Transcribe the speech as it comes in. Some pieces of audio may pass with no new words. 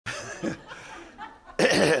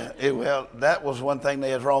Well, that was one thing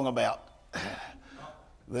they was wrong about.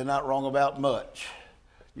 They're not wrong about much.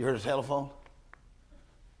 You heard a telephone?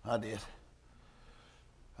 I did.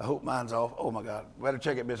 I hope mine's off. Oh, my God. Better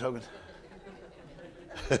check it, Miss Hogan.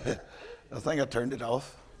 I think I turned it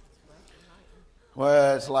off.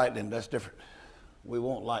 Well, it's lightning. That's different. We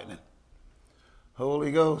want lightning.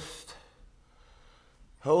 Holy Ghost.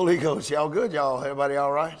 Holy Ghost. Y'all good, y'all? Everybody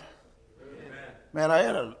all right? Amen. Man, I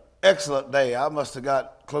had an excellent day. I must have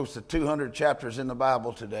got close to 200 chapters in the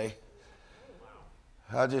Bible today.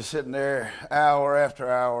 I was just sitting there hour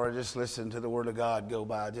after hour just listening to the Word of God go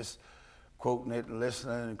by, just quoting it and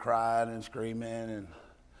listening and crying and screaming, and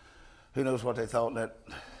who knows what they thought that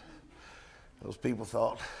those people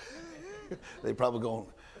thought. They probably going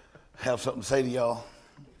to have something to say to y'all.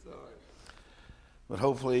 But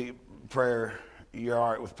hopefully prayer, you're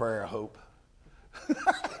all right with prayer, I hope.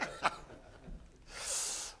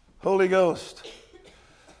 Holy Ghost.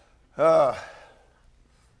 I'd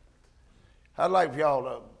like for y'all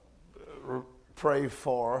to pray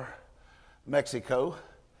for Mexico.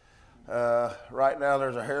 Right now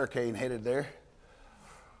there's a hurricane headed there.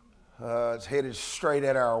 It's headed straight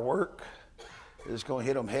at our work. It's going to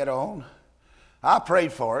hit them head on. I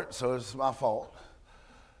prayed for it, so it's my fault.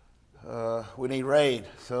 We need rain,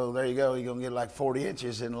 so there you go. You're going to get like 40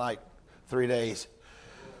 inches in like 3 days.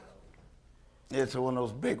 It's one of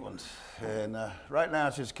those big ones. And right now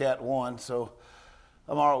it's just Cat 1, so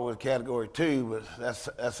I'm all right with Category 2, but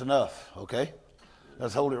that's enough, okay?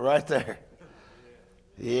 Let's hold it right there.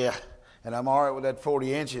 Yeah, and I'm all right with that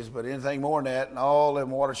 40 inches, but anything more than that, and all them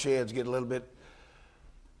watersheds get a little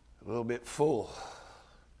bit full.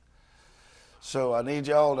 So I need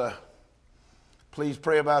y'all to please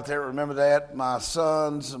pray about that. Remember that. My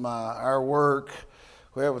sons, our work,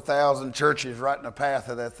 we have 1,000 churches right in the path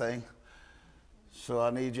of that thing. So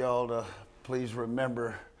I need y'all to please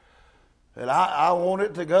remember that I want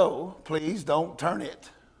it to go. Please don't turn it.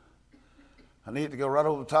 I need it to go right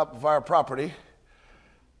over the top of our property.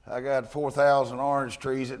 I got 4,000 orange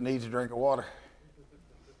trees that needs a drink of water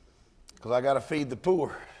because I got to feed the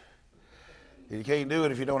poor. You can't do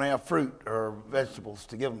it if you don't have fruit or vegetables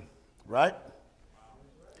to give them, right?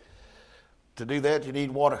 To do that, you need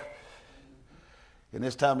water. And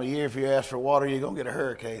this time of year, if you ask for water, you're going to get a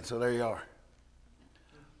hurricane. So there you are.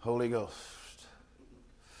 Holy Ghost.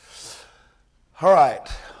 All right.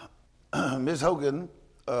 Ms. Hogan,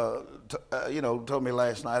 told me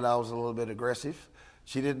last night I was a little bit aggressive.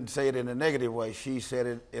 She didn't say it in a negative way. She said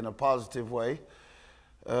it in a positive way.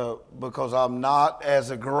 Because I'm not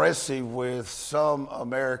as aggressive with some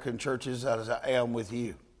American churches as I am with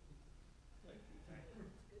you.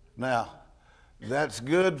 Now, that's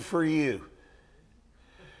good for you.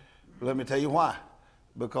 Let me tell you why.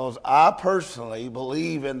 Because I personally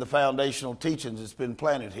believe in the foundational teachings that's been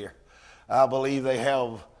planted here. I believe they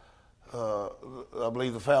have, I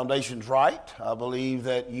believe the foundation's right. I believe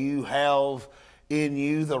that you have in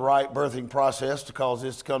you the right birthing process to cause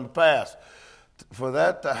this to come to pass. For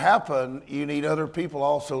that to happen, you need other people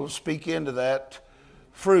also to speak into that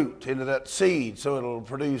fruit, into that seed, so it'll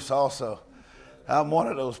produce also. I'm one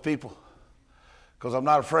of those people because I'm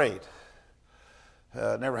not afraid.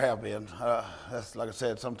 Never have been. That's like I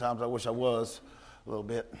said, sometimes I wish I was a little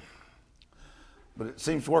bit. But it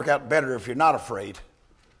seems to work out better if you're not afraid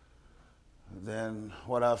than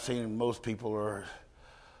what I've seen most people are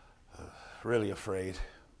really afraid.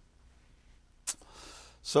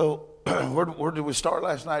 So, where did we start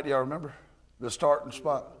last night? Do y'all remember? The starting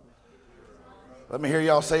spot. Let me hear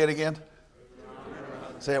y'all say it again.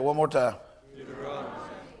 Say it one more time.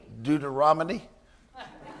 Deuteronomy.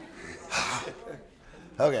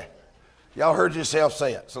 Okay. Y'all heard yourself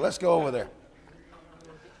say it. So let's go over there.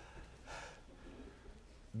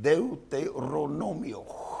 Deuteronomio.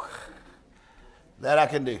 That I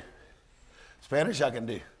can do. Spanish I can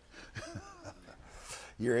do.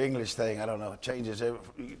 Your English thing, I don't know, it changes.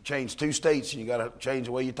 You change 2 states and you got to change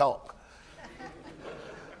the way you talk.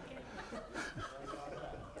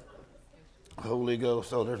 Holy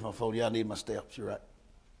Ghost. Oh, there's my phone. Yeah, I need my steps. You're right.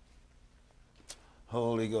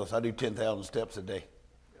 Holy Ghost. I do 10,000 steps a day.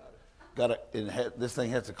 Got it. This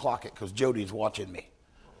thing has to clock it because Jody's watching me.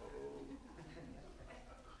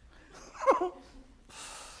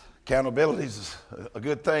 Accountability is a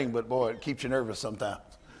good thing, but boy, it keeps you nervous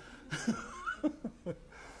sometimes.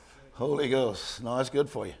 Holy Ghost. No, that's good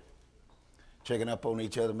for you. Checking up on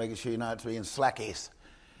each other, making sure you're not being slackies.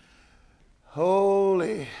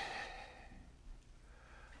 Holy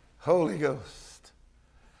Ghost.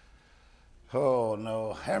 Oh,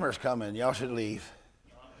 no. Hammer's coming. Y'all should leave.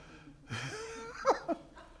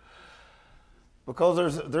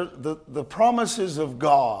 Because the promises of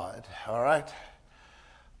God, all right,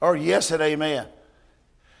 are yes and amen.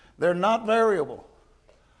 They're not variable.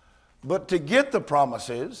 But to get the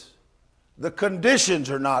promises, the conditions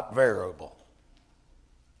are not variable.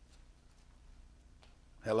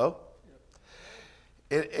 Hello?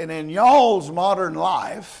 And in y'all's modern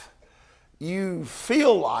life, you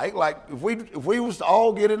feel like if we was to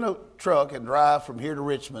all get in a truck and drive from here to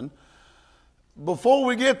Richmond, before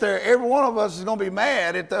we get there, every one of us is going to be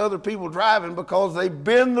mad at the other people driving because they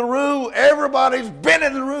bend the rule. Everybody's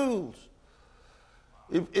bending the rules.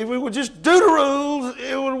 If we would just do the rules,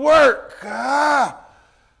 it would work.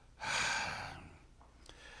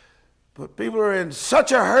 But people are in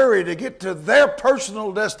such a hurry to get to their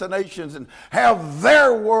personal destinations and have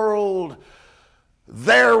their world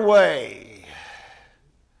their way.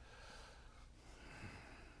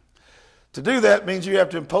 To do that means you have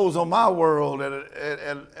to impose on my world,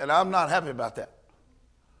 and I'm not happy about that.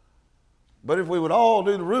 But if we would all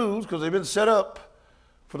do the rules, because they've been set up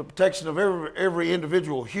for the protection of every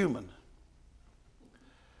individual human.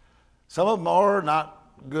 Some of them are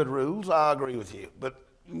not good rules, I agree with you, but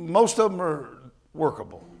most of them are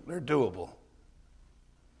workable. They're doable.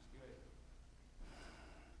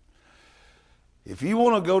 If you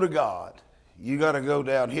want to go to God, you got to go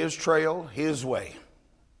down His trail, His way.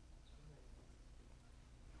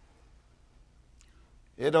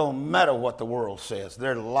 It don't matter what the world says.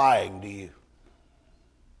 They're lying to you.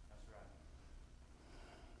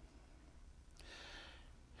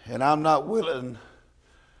 And I'm not willing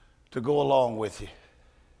to go along with you.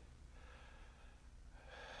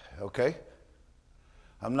 Okay?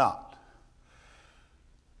 I'm not.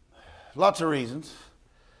 Lots of reasons.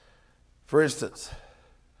 For instance,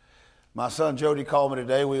 my son Jody called me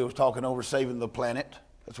today. We was talking over saving the planet.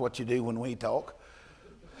 That's what you do when we talk.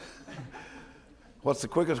 What's the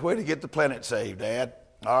quickest way to get the planet saved, Dad?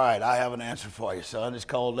 All right, I have an answer for you, son. It's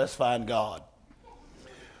called Let's Find God.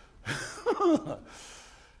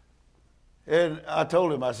 And I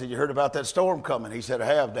told him, I said, you heard about that storm coming? He said, I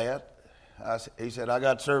have, Dad. He said, I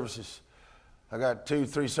got services. I got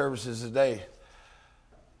 2-3 services a day.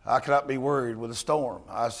 I cannot be worried with a storm.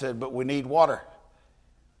 I said, but we need water.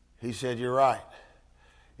 He said, you're right.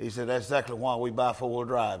 He said, that's exactly why we buy 4-wheel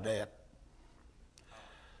drive, Dad.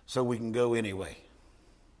 So we can go anyway.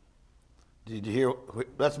 Did you hear?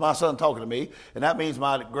 That's my son talking to me. And that means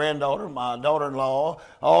my granddaughter, my daughter-in-law,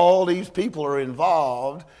 all these people are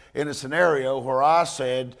involved in a scenario where I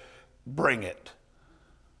said, bring it.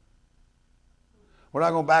 We're not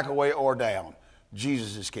going to back away or down.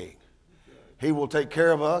 Jesus is king. He will take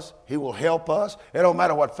care of us. He will help us. It don't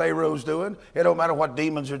matter what Pharaoh's doing. It don't matter what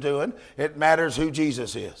demons are doing. It matters who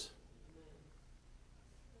Jesus is.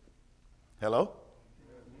 Hello?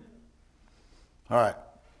 All right.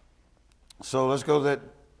 So let's go to that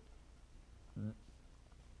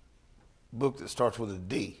book that starts with a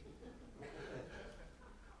D.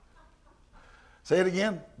 Say it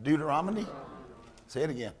again. Deuteronomy. Say it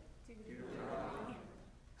again.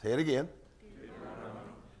 Say it again.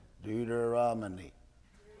 Deuteronomy.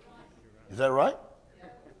 Is that right?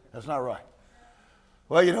 That's not right.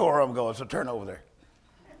 Well, you know where I'm going, so turn over there.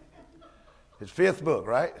 It's 5th book,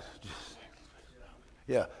 right?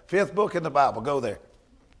 Yeah, 5th book in the Bible. Go there.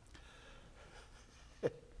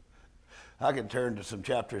 I can turn to some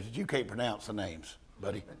chapters that you can't pronounce the names,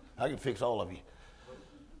 buddy. I can fix all of you.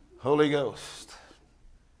 Holy Ghost.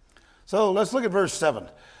 So let's look at verse 7.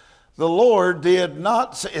 The Lord did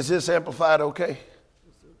not, is this amplified okay?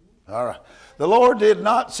 All right. The Lord did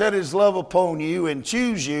not set His love upon you and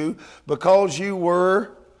choose you because you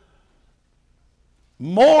were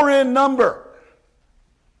more in number.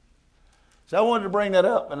 So I wanted to bring that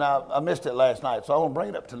up, and I missed it last night, so I want to bring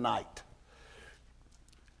it up tonight.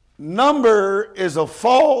 Number is a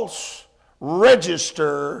false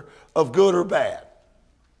register of good or bad.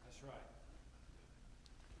 That's right.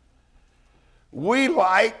 We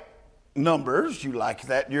like numbers. You like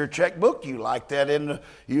that in your checkbook. You like that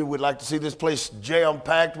you would like to see this place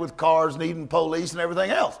jam-packed with cars needing police and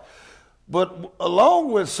everything else. But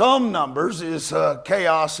along with some numbers is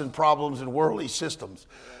chaos and problems and worldly systems.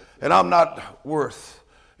 And I'm not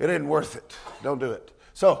it ain't worth it. Don't do it.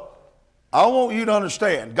 So I want you to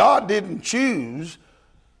understand, God didn't choose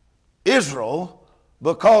Israel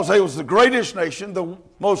because they was the greatest nation, the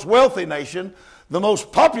most wealthy nation, the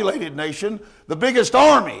most populated nation, the biggest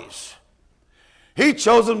armies. He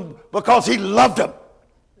chose them because He loved them.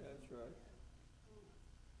 That's right.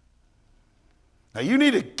 Now you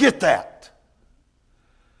need to get that.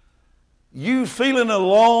 You feeling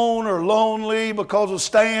alone or lonely because of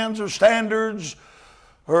stands or standards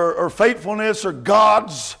or faithfulness or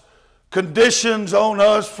God's conditions on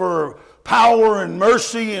us for power and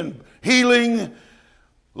mercy and healing.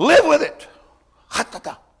 Live with it.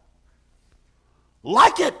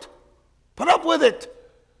 Like it. Put up with it.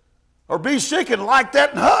 Or be sick and like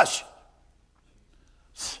that and hush.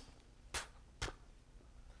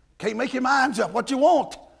 Can't make your minds up what you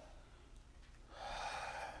want.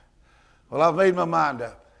 Well, I've made my mind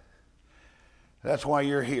up. That's why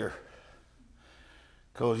you're here.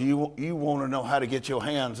 Because you want to know how to get your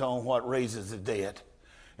hands on what raises the dead.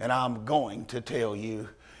 And I'm going to tell you,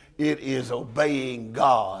 it is obeying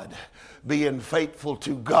God, being faithful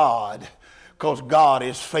to God, because God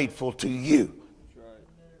is faithful to you. That's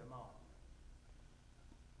right. Come on.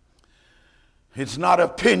 It's not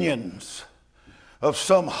opinions of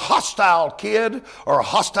some hostile kid or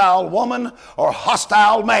hostile woman or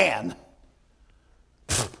hostile man.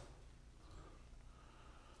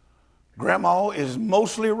 Grandma is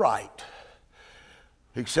mostly right,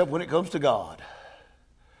 except when it comes to God.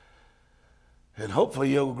 And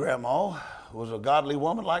hopefully your grandma was a godly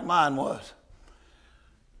woman like mine was.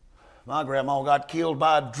 My grandma got killed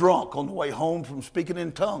by a drunk on the way home from speaking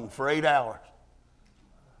in tongues for 8 hours.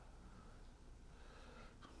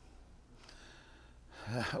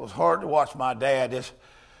 It was hard to watch my dad, this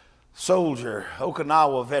soldier,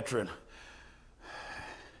 Okinawa veteran.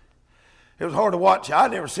 It was hard to watch. I'd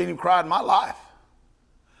never seen him cry in my life.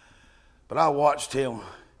 But I watched him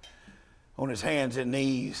on his hands and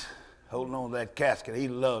knees holding on to that casket. He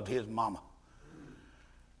loved his mama.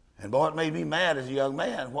 And boy, it made me mad as a young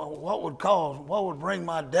man. What would bring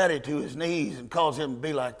my daddy to his knees and cause him to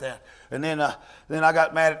be like that? And then I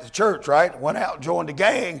got mad at the church, right? Went out and joined the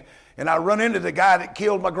gang, and I run into the guy that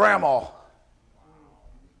killed my grandma.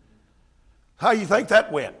 How you think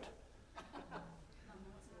that went?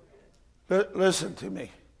 Listen to me.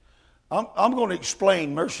 I'm going to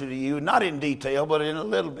explain mercy to you, not in detail, but in a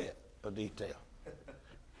little bit of detail.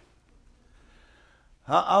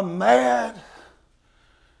 I'm mad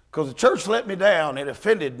because the church let me down. It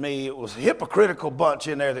offended me. It was a hypocritical bunch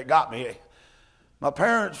in there that got me. My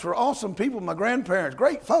parents were awesome people, my grandparents,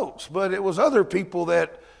 great folks, but it was other people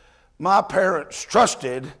that my parents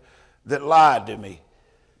trusted that lied to me.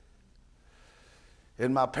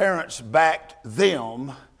 And my parents backed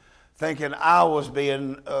them, thinking I was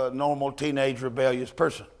being a normal teenage rebellious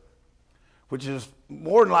person, which is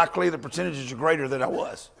more than likely the percentages are greater than I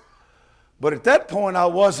was. But at that point, I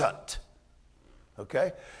wasn't.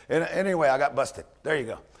 Okay? And anyway, I got busted. There you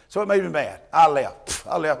go. So it made me mad. I left.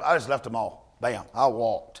 I just left them all. Bam. I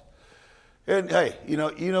walked. And hey, you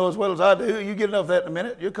know as well as I do, you get enough of that in a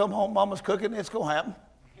minute. You come home, mama's cooking, it's going to happen.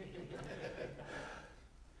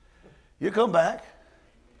 You come back.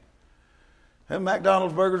 Them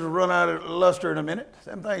McDonald's burgers will run out of luster in a minute.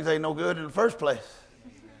 Them things ain't no good in the first place.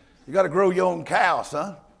 You got to grow your own cow,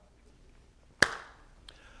 son.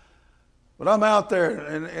 But I'm out there,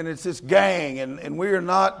 and it's this gang, and we are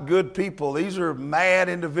not good people. These are mad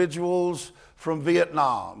individuals from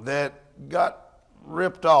Vietnam that got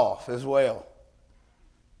ripped off as well.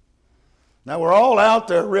 Now, we're all out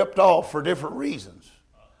there ripped off for different reasons.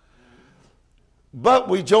 But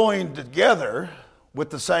we joined together with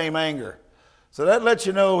the same anger. So that lets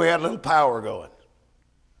you know we had a little power going.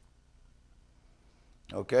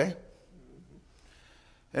 Okay?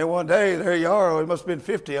 And one day, there you are, there must have been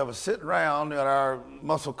 50 of us sitting around in our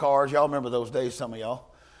muscle cars. Y'all remember those days, some of y'all.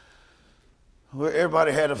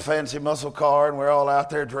 Everybody had a fancy muscle car, and we're all out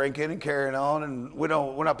there drinking and carrying on, and we're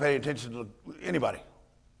not paying attention to anybody.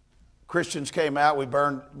 Christians came out, we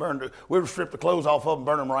would strip the clothes off of them,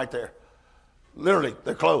 burn them right there. Literally,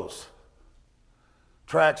 their clothes.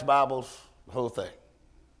 Tracts, Bibles, the whole thing.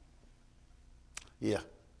 Yeah.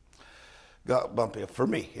 Got bumpy. For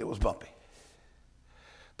me, it was bumpy.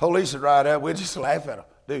 Police would ride up, we'd just laugh at them.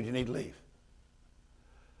 Dude, you need to leave.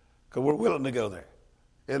 Because we're willing to go there.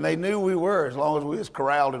 And they knew we were as long as we was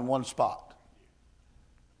corralled in one spot.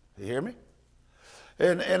 You hear me?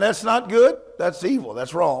 And that's not good. That's evil.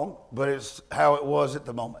 That's wrong. But it's how it was at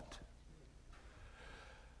the moment.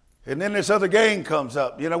 And then this other gang comes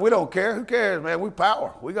up. You know, we don't care. Who cares, man? We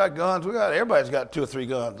power. We got guns. Everybody's got 2 or 3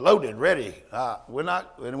 guns, loaded, ready. We're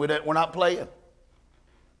not playing.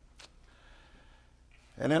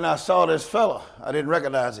 And then I saw this fella. I didn't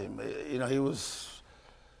recognize him. You know, he was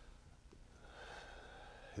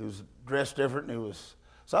dressed different.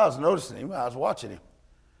 So I was noticing him. I was watching him.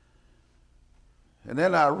 And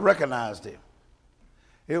then I recognized him.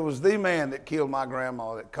 It was the man that killed my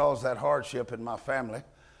grandma, that caused that hardship in my family.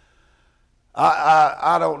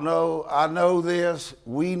 I don't know. I know this.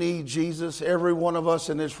 We need Jesus. Every one of us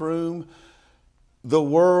in this room. The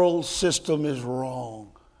world system is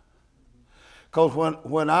wrong. Because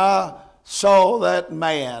when I saw that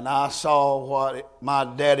man, I saw what my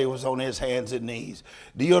daddy was on his hands and knees.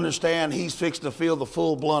 Do you understand? He's fixing to feel the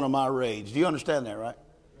full blunt of my rage. Do you understand that, right?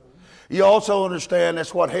 You also understand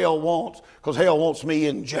that's what hell wants, because hell wants me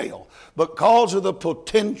in jail. But because of the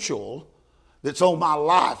potential that's on my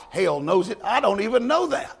life, hell knows it. I don't even know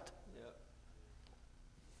that. Yep.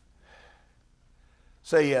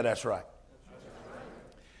 Say, yeah, that's right.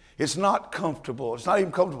 It's not comfortable. It's not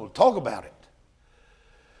even comfortable to talk about it.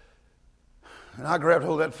 And I grabbed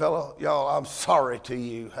hold of that fellow. Y'all, I'm sorry to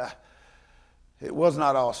you. It was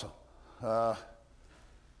not awesome. I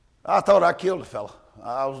thought I killed a fellow.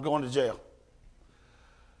 I was going to jail.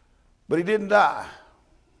 But he didn't die.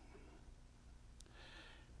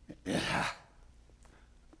 And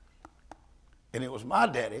it was my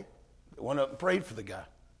daddy that went up and prayed for the guy.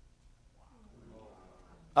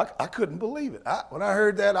 I couldn't believe it. When I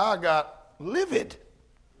heard that, I got livid.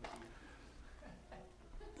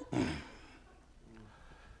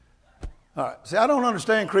 All right. See, I don't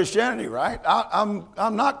understand Christianity, right? I'm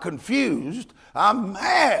not confused. I'm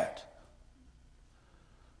mad.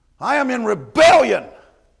 I am in rebellion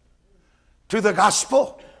to the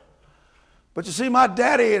gospel. But you see, my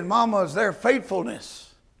daddy and mama's, their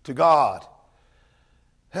faithfulness to God,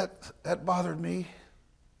 that bothered me.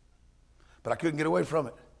 But I couldn't get away from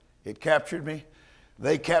it. It captured me.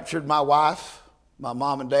 They captured my wife. My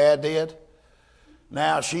mom and dad did.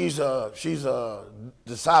 Now she's a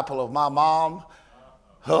disciple of my mom.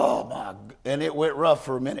 Oh my! And it went rough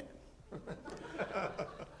for a minute.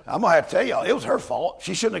 I'm gonna have to tell y'all, it was her fault.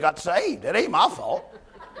 She shouldn't have got saved. It ain't my fault.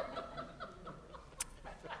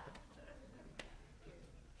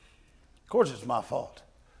 Of course, it's my fault.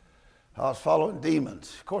 I was following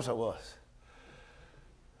demons. Of course, I was.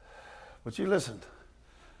 But you listened.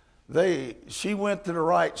 She went to the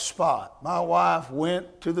right spot. My wife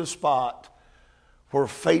went to the spot where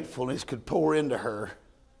faithfulness could pour into her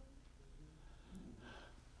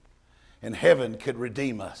and heaven could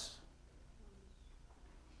redeem us.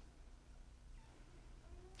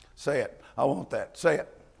 Say it. I want that. Say it.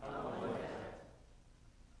 I want that.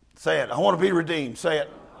 Say it. I want to be redeemed. Say it.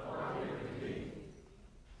 I want to be redeemed.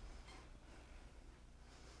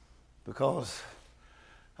 Because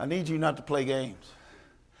I need you not to play games.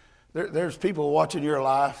 There's people watching your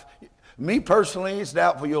life. Me personally, it's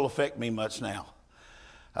doubtful you'll affect me much now.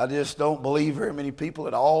 I just don't believe very many people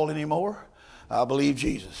at all anymore. I believe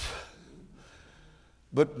Jesus.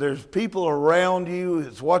 But there's people around you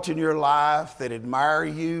that's watching your life that admire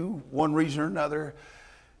you, one reason or another,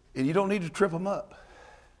 and you don't need to trip them up.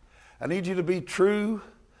 I need you to be true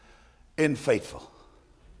and faithful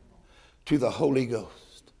to the Holy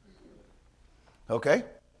Ghost. Okay?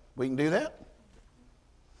 We can do that?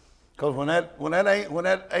 Because when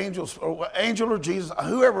that angel or Jesus,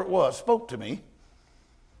 whoever it was, spoke to me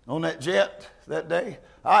on that jet that day,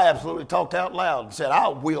 I absolutely talked out loud and said, I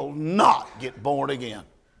will not get born again.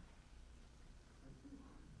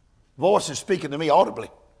 Voice is speaking to me audibly.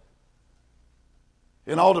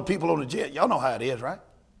 And all the people on the jet, y'all know how it is, right?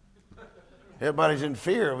 Everybody's in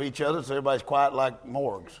fear of each other, so everybody's quiet like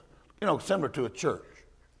morgues. You know, similar to a church.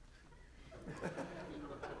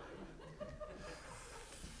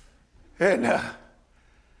 And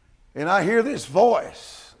I hear this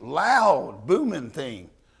voice, loud, booming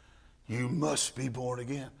thing. You must be born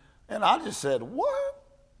again. And I just said, what?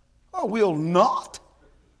 I will not.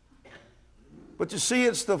 But you see,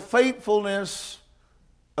 it's the faithfulness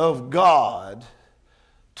of God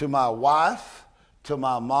to my wife, to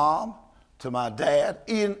my mom, to my dad,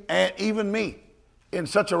 and even me in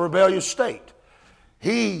such a rebellious state.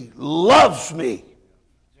 He loves me.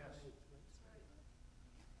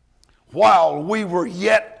 While we were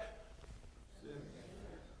yet,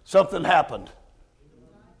 something happened.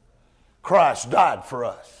 Christ died for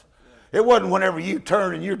us. It wasn't whenever you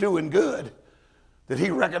turn and you're doing good that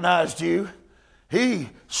he recognized you. He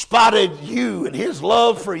spotted you and his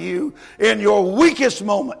love for you in your weakest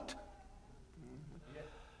moment.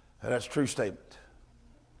 And that's a true statement.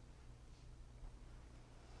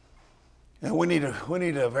 And we need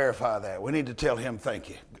to verify that. We need to tell him thank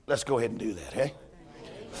you. Let's go ahead and do that, hey?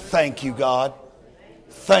 Thank you, God.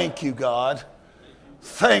 Thank you, God.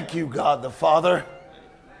 Thank you, God the Father.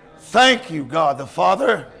 Thank you, God the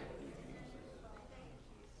Father.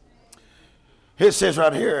 It says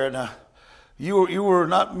right here, and you were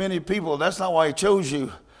not many people. That's not why he chose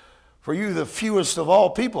you. For you, the fewest of all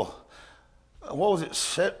people. What was it?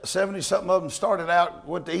 70-something of them started out,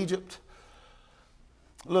 went to Egypt.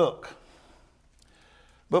 Look.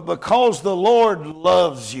 But because the Lord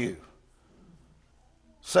loves you,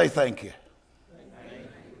 say thank you.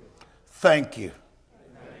 Thank you.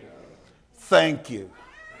 Thank you.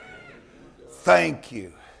 Thank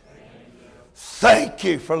you. Thank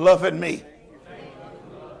you for loving me.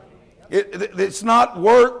 It's not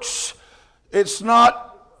works. It's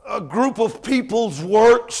not a group of people's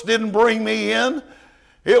works didn't bring me in.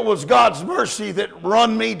 It was God's mercy that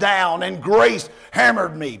run me down and grace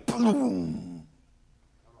hammered me. Boom.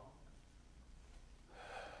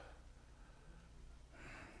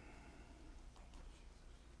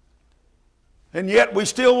 And yet we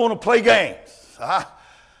still want to play games.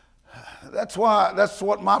 That's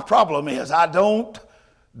what my problem is. I don't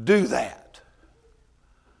do that.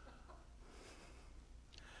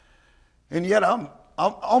 And yet I'm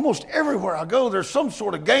almost everywhere I go, there's some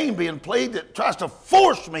sort of game being played that tries to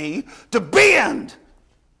force me to bend.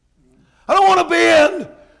 I don't want to bend.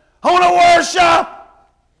 I want to worship.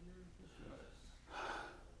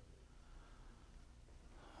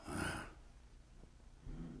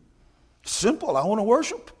 Simple. I want to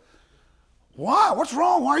worship. Why? What's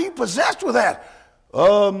wrong? Why are you possessed with that?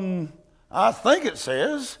 I think it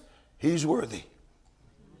says he's worthy.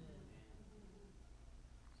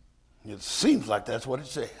 It seems like that's what it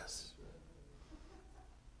says.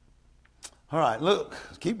 All right, look,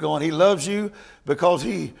 keep going. He loves you because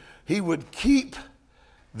he would keep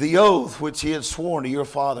the oath which he had sworn to your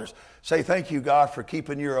fathers. Say, thank you, God, for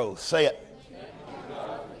keeping your oath. Say it.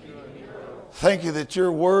 Thank you that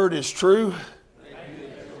your word is true.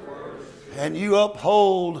 And you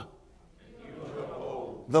uphold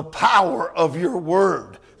the power of your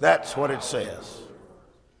word. That's what it says.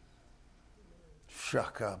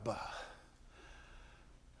 Shakaba.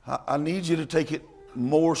 I need you to take it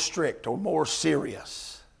more strict or more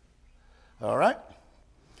serious. All right?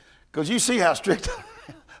 Because you see how strict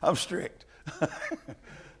I'm strict.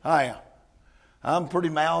 I am. I'm pretty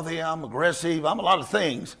mouthy. I'm aggressive. I'm a lot of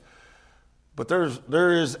things. But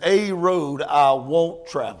there is a road I won't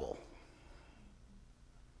travel.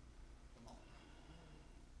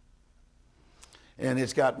 And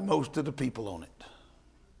it's got most of the people on it.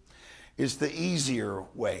 It's the easier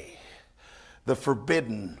way, the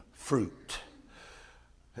forbidden fruit.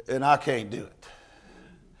 And I can't do it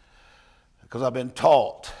because I've been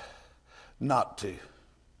taught not to.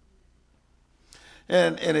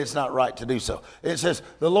 And it's not right to do so. It says,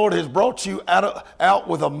 the Lord has brought you out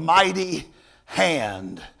with a mighty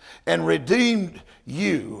hand and redeemed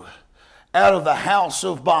you out of the house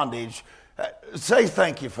of bondage. Say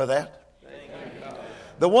thank you for that.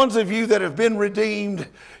 The ones of you that have been redeemed,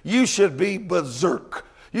 you should be berserk.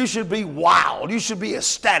 You should be wild. You should be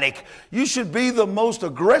ecstatic. You should be the most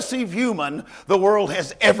aggressive human the world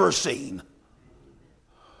has ever seen.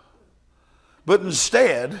 But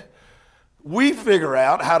instead, we figure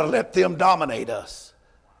out how to let them dominate us.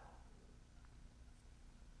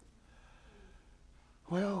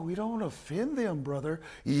 Well, we don't offend them, brother.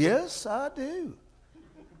 Yes, I do.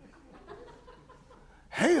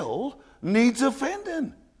 Hell needs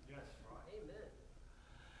offending.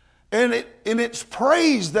 And it's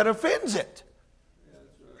praise that offends it.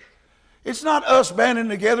 It's not us banding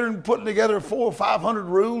together and putting together 400 or 500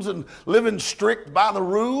 rules and living strict by the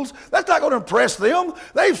rules. That's not going to impress them.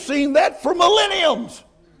 They've seen that for millenniums.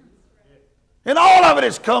 And all of it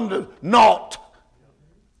has come to naught.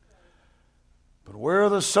 But where are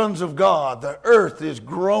the sons of God? The earth is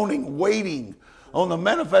groaning, waiting on the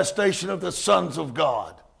manifestation of the sons of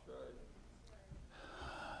God.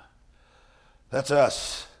 That's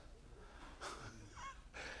us.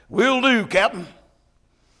 Will do, Captain.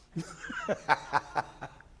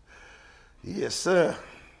 Yes, sir.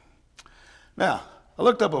 Now, I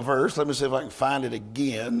looked up a verse. Let me see if I can find it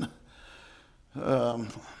again.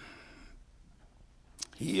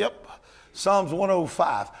 Yep. Psalms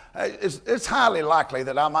 105. It's highly likely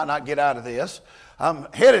that I might not get out of this. I'm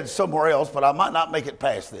headed somewhere else, but I might not make it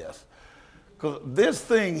past this. Because this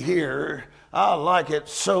thing here, I like it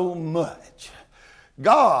so much.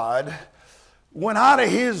 God went out of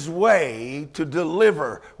his way to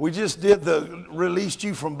deliver. We just did the released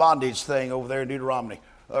you from bondage thing over there in Deuteronomy,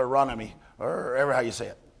 or ever how you say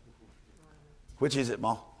it. Which is it,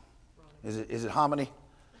 Ma? Is it hominy?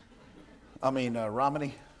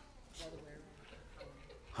 Romany?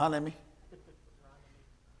 Hanemi?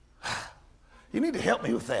 You need to help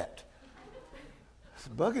me with that. It's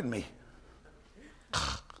bugging me.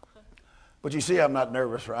 But you see, I'm not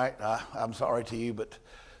nervous, right? I'm sorry to you, but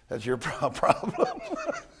that's your problem.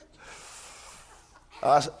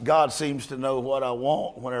 God seems to know what I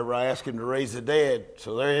want whenever I ask him to raise the dead.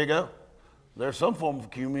 So there you go. There's some form of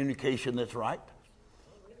communication that's right.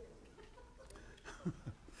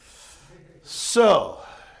 So,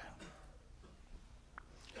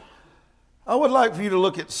 I would like for you to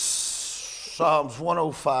look at Psalms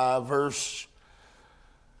 105, verse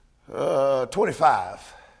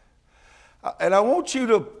 25. And I want you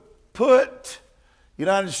to put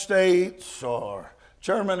United States or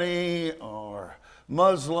Germany or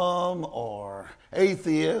Muslim or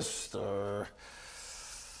atheist or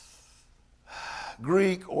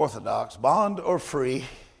Greek Orthodox, bond or free.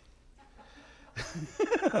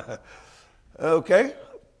 Okay?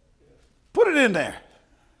 Put it in there.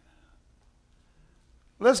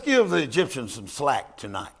 Let's give the Egyptians some slack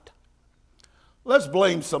tonight. Let's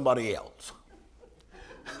blame somebody else.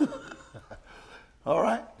 All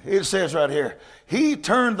right? It says right here, he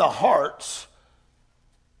turned the hearts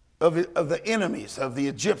of the enemies of the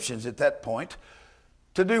Egyptians at that point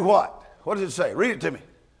to do what? What does it say? Read it to me.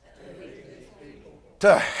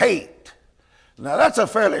 To hate. Now that's a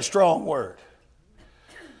fairly strong word.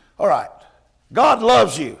 All right. God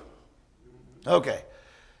loves you. Okay.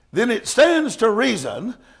 Then it stands to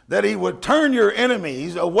reason that he would turn your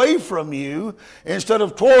enemies away from you instead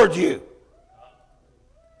of toward you.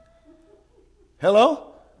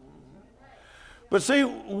 Hello? But see,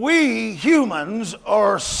 we humans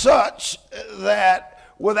are such that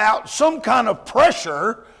without some kind of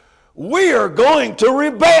pressure, we are going to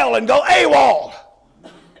rebel and go AWOL.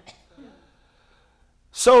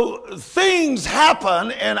 So things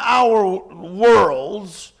happen in our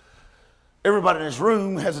worlds. Everybody in this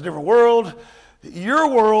room has a different world. Your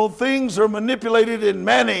world, things are manipulated and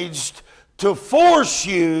managed to force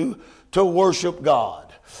you to worship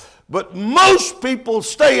God. But most people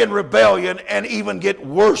stay in rebellion and even get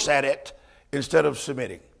worse at it instead of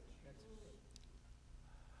submitting.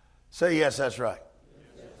 Say yes, that's right.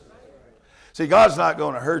 See, God's not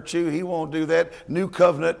going to hurt you. He won't do that. New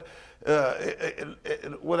covenant,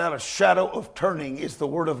 without a shadow of turning, is the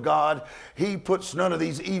word of God. He puts none of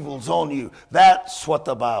these evils on you. That's what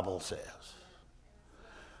the Bible says.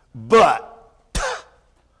 But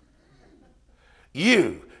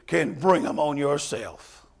you can bring them on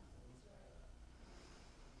yourself.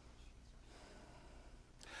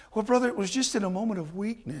 Well, brother, it was just in a moment of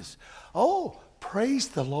weakness. Oh, praise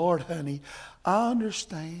the Lord, honey. I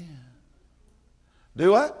understand.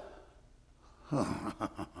 Do what?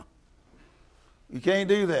 You can't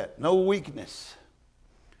do that. No weakness.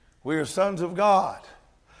 We are sons of God.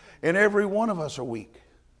 And every one of us are weak.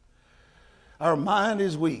 Our mind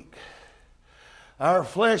is weak. Our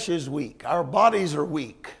flesh is weak. Our bodies are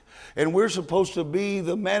weak. And we're supposed to be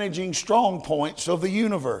the managing strong points of the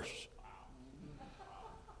universe.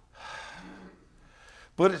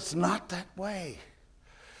 But it's not that way.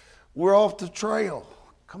 We're off the trail.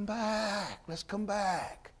 Come back. Let's come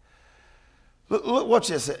back. Look, watch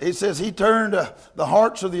this. It says he turned the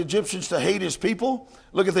hearts of the Egyptians to hate his people.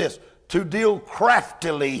 Look at this. To deal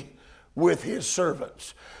craftily with his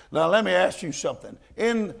servants. Now let me ask you something.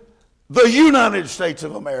 In the United States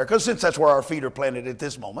of America, since that's where our feet are planted at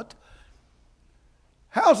this moment,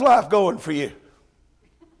 how's life going for you?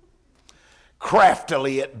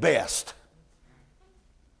 Craftily at best.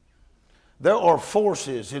 There are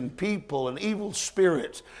forces and people and evil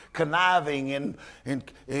spirits conniving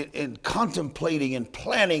and contemplating and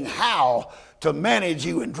planning how to manage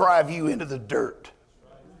you and drive you into the dirt.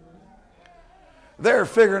 They're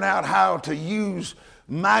figuring out how to use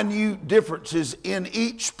minute differences in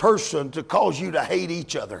each person to cause you to hate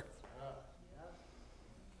each other.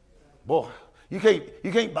 Boy, you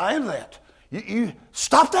can't buy into that. You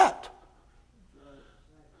stop that.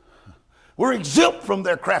 We're exempt from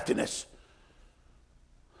their craftiness.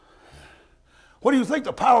 What do you think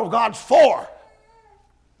the power of God's for?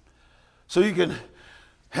 So you can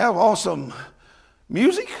have awesome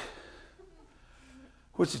music,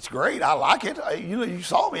 which is great. I like it. You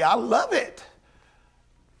saw me. I love it.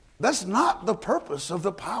 That's not the purpose of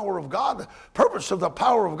the power of God. The purpose of the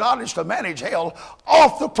power of God is to manage hell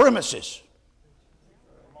off the premises.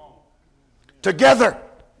 Together.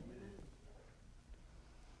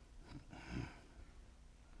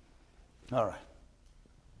 All right.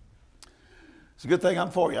 It's a good thing I'm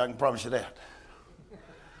for you, I can promise you that.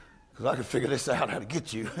 Because I can figure this out how to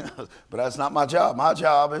get you. But that's not my job. My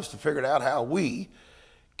job is to figure out how we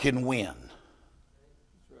can win.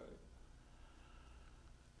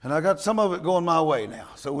 And I got some of it going my way now.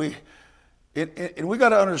 So we got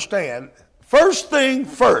to understand, first thing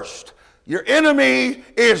first, your enemy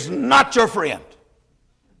is not your friend.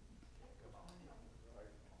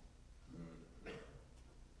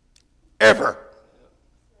 Ever.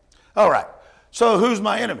 All right. So who's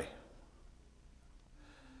my enemy?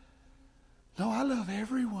 No, I love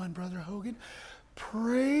everyone, Brother Hogan.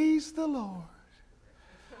 Praise the Lord.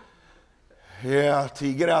 Yeah, till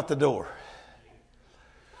you get out the door.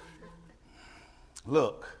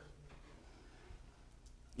 Look,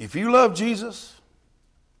 if you love Jesus,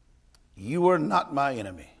 you are not my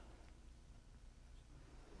enemy.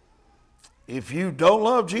 If you don't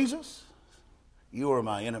love Jesus, you are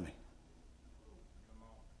my enemy.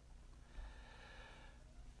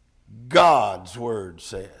 God's word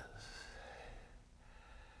says,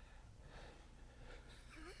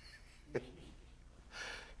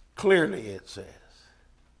 clearly it says,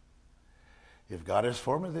 if God is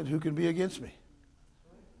for me, then who can be against me?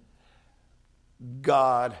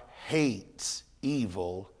 God hates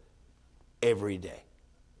evil every day.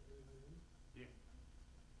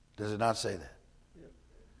 Does it not say that?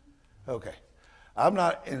 Okay. I'm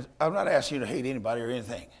not asking you to hate anybody or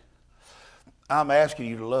anything. I'm asking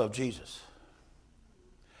you to love Jesus.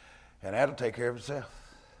 And that'll take care of itself.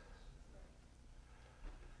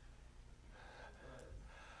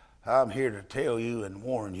 I'm here to tell you and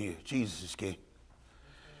warn you, Jesus is king.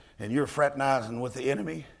 And you're fraternizing with the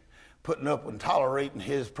enemy, putting up and tolerating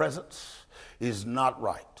his presence is not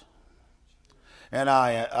right. And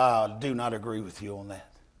I do not agree with you on that.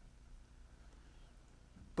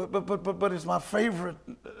 But it's my favorite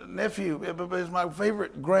nephew. It's my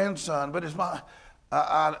favorite grandson. But it's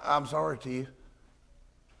I'm sorry to you.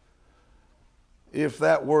 If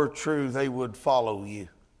that were true, they would follow you.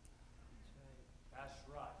 That's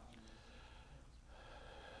right.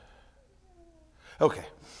 Okay.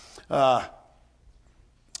 Well,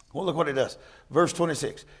 look what it does. Verse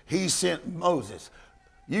 26. He sent Moses.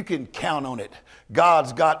 You can count on it.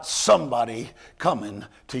 God's got somebody coming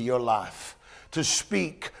to your life to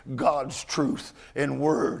speak God's truth and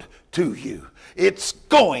word to you. It's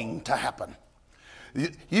going to happen.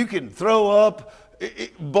 You can throw up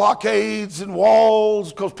blockades and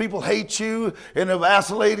walls because people hate you and have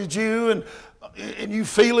isolated you, and you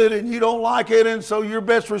feel it and you don't like it, and so your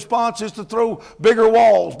best response is to throw bigger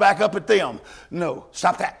walls back up at them. No,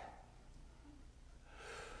 stop that.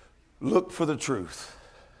 Look for the truth.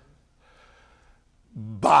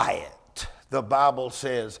 Buy it. The Bible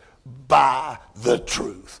says, buy the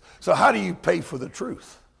truth. So how do you pay for the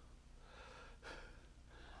truth?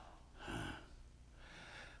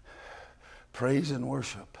 Praise and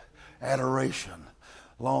worship, adoration,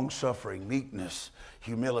 long-suffering, meekness,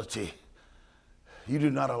 humility. You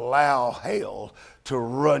do not allow hell to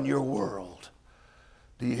run your world.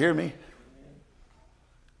 Do you hear me?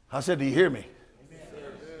 I said, do you hear me?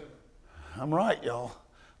 I'm right, y'all,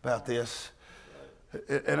 about this.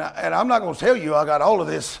 And I'm not going to tell you I got all of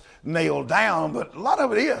this nailed down, but a lot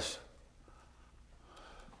of it is.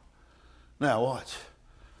 Now watch.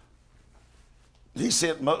 He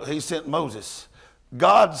sent Moses.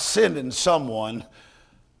 God's sending someone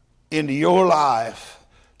into your life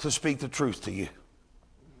to speak the truth to you,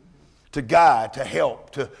 to guide, to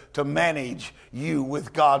help, to manage you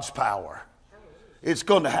with God's power. It's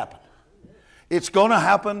going to happen. It's going to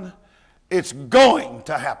happen. It's going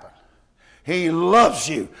to happen. He loves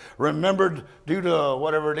you. Remember, due to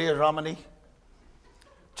whatever it is, Romani?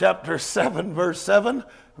 Chapter 7, verse 7,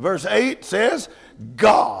 verse 8 says,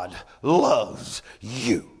 God loves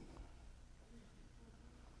you.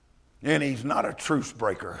 And he's not a truce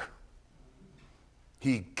breaker.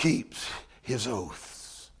 He keeps his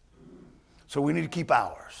oaths. So we need to keep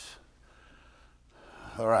ours.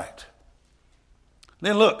 All right.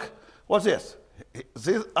 Then look, what's this?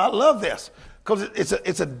 See, I love this because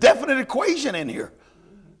it's a definite equation in here.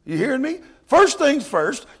 You hearing me? First things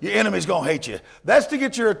first, your enemy's going to hate you. That's to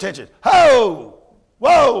get your attention. Ho!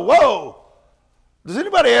 Whoa, whoa. Does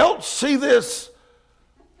anybody else see this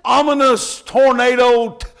ominous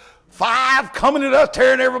tornado 5 coming at us,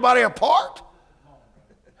 tearing everybody apart?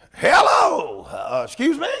 Hello.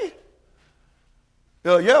 Excuse me?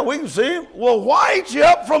 Yeah, we can see him. Well, why ain't you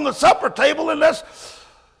up from the supper table and let's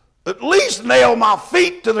at least nail my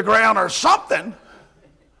feet to the ground or something?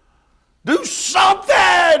 Do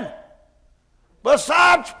something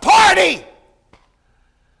besides party.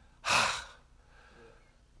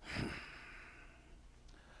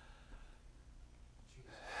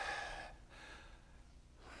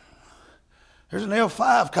 There's an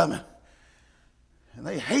L5 coming, and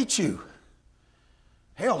they hate you.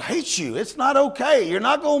 Hell hates you. It's not okay. You're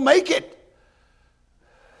not going to make it.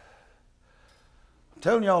 I'm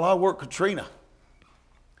telling y'all, I work Katrina.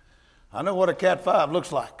 I know what a Cat 5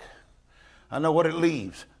 looks like. I know what it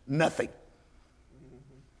leaves. Nothing.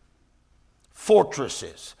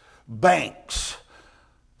 Fortresses, banks,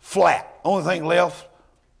 flat. Only thing left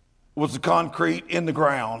was the concrete in the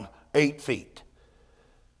ground, 8 feet.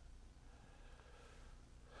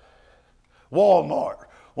 Walmart,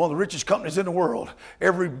 one of the richest companies in the world.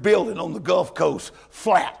 Every building on the Gulf Coast,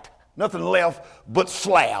 flat. Nothing left but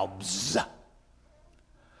slabs.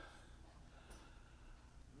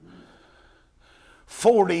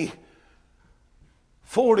 40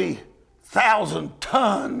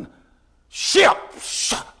 40,000-ton ship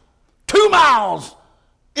 2 miles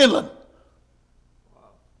inland.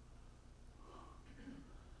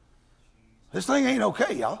 This thing ain't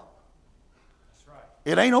okay, y'all. That's right.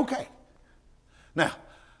 It ain't okay. Now,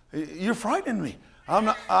 you're frightening me. I'm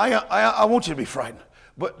not, I want you to be frightened,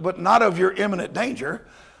 but not of your imminent danger.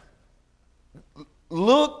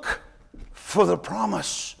 Look for the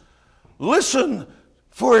promise. Listen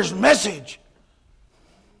for his message.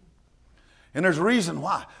 And there's a reason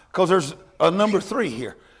why. Because there's a number 3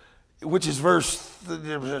 here, which is verse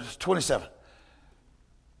 27.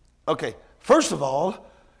 Okay, first of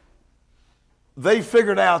all, they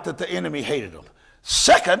figured out that the enemy hated them.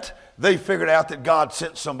 Second, they figured out that God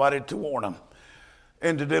sent somebody to warn them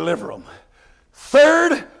and to deliver them.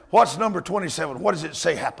 Third, what's number 27? What does it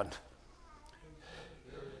say happened?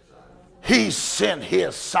 He sent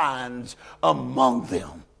his signs among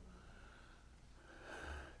them.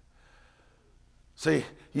 See,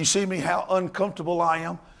 you see me how uncomfortable I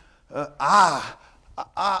am?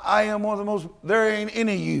 I am one of the most, there ain't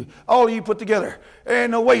any of you, all of you put together, there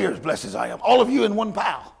ain't no way you're as blessed as I am. All of you in one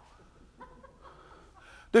pile.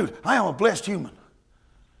 Dude, I am a blessed human.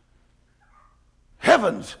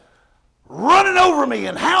 Heaven's running over me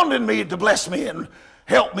and hounding me to bless me and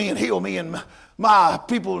help me and heal me and my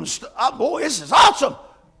people and stuff. Oh, boy, this is awesome.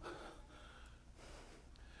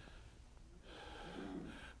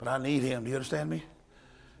 But I need him. Do you understand me?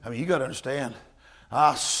 I mean, you got to understand.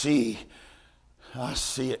 I see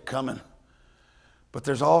it coming. But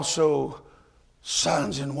there's also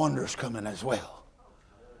signs and wonders coming as well.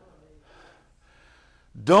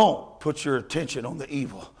 Don't put your attention on the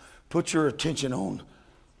evil. Put your attention on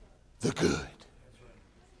the good.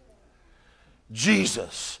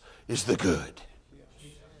 Jesus is the good.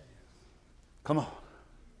 Come on.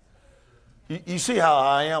 You see how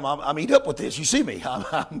I am? I'm eat up with this. You see me.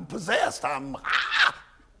 I'm possessed.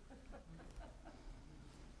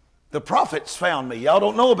 The prophets found me. Y'all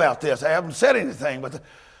don't know about this. I haven't said anything, but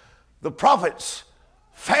the prophets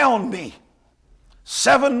found me.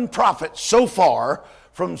 7 prophets so far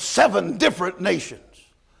from 7 different nations.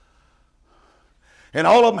 And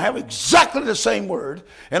all of them have exactly the same word.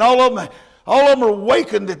 And all of them are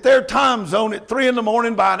awakened at their time zone at 3 in the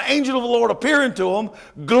morning by an angel of the Lord appearing to them,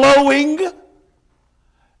 glowing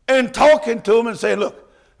and talking to them and saying, look,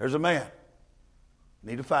 there's a man.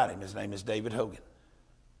 You need to fight him. His name is David Hogan.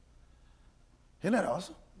 Isn't that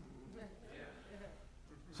awesome?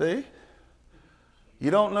 See? You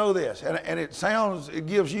don't know this. And it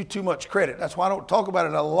gives you too much credit. That's why I don't talk about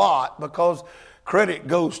it a lot, because credit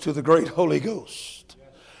goes to the great Holy Ghost.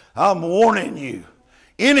 I'm warning you.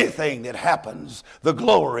 Anything that happens, the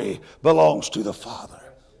glory belongs to the Father.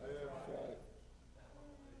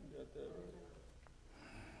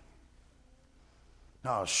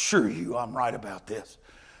 Now, I assure you I'm right about this.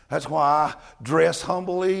 That's why I dress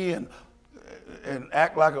humbly and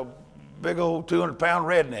act like a big old 200-pound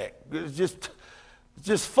redneck. It's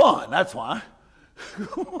just fun, that's why.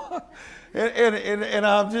 and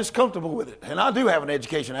I'm just comfortable with it. And I do have an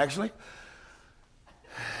education, actually.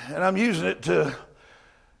 And I'm using it to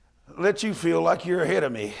let you feel like you're ahead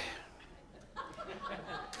of me.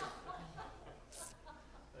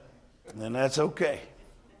 And that's okay.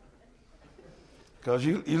 Because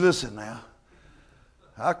you listen now.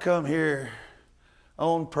 I come here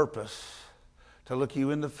on purpose to look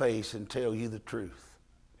you in the face and tell you the truth.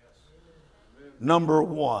 Number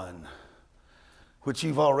 1, which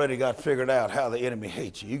you've already got figured out, how the enemy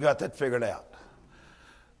hates you. You got that figured out.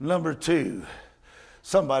 Number 2,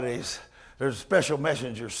 there's a special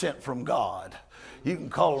messenger sent from God. You can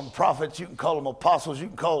call them prophets, you can call them apostles, you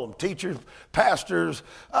can call them teachers, pastors.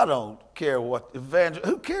 I don't care what, evangelists.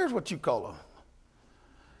 Who cares what you call them?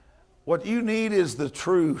 What you need is the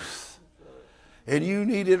truth. And you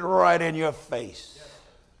need it right in your face.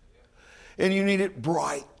 And you need it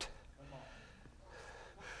bright.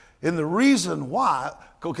 And the reason why,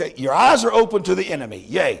 okay, your eyes are open to the enemy,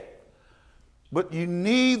 yay. But you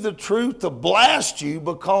need the truth to blast you,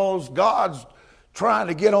 because God's trying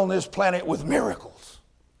to get on this planet with miracles.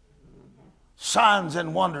 Signs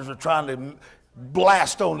and wonders are trying to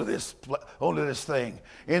blast onto this thing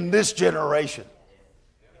in this generation.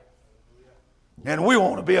 And we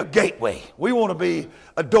want to be a gateway. We want to be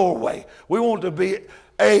a doorway. We want to be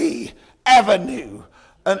an avenue,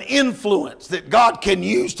 an influence that God can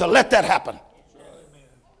use to let that happen.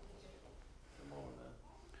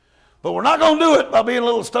 But we're not going to do it by being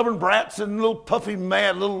little stubborn brats and little puffy,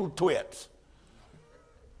 mad little twits.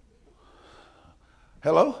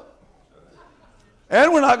 Hello?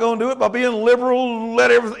 And we're not going to do it by being liberal, let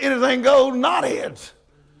anything go, knotheads.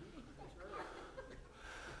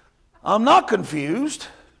 I'm not confused.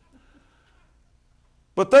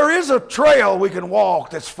 But there is a trail we can walk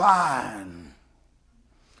that's fine.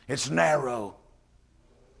 It's narrow.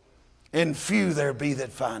 And few there be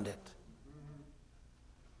that find it.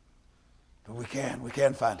 But we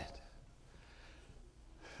can find it.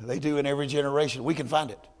 They do in every generation. We can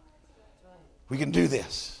find it. We can do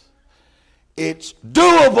this. It's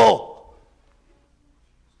doable.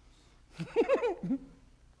 You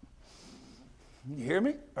hear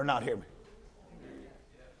me or not hear me?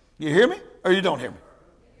 You hear me or you don't hear me?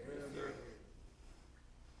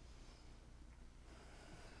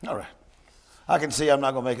 All right. I can see I'm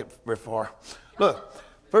not going to make it very far. Look,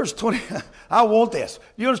 verse 20. I want this.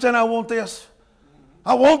 You understand I want this?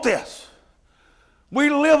 I want this. We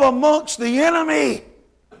live amongst the enemy.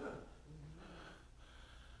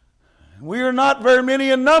 We are not very many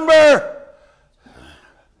in number.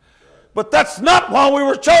 But that's not why we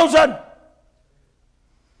were chosen.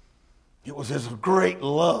 It was His great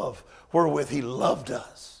love wherewith He loved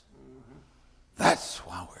us. That's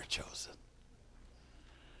why we're chosen.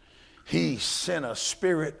 He sent a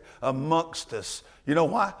Spirit amongst us. You know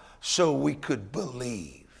why? So we could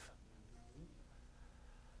believe.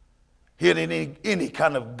 He had any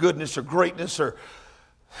kind of goodness or greatness or...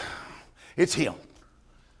 It's Him.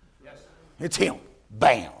 Yes. It's Him.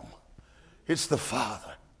 Bam. It's the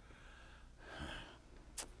Father.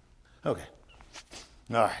 Okay.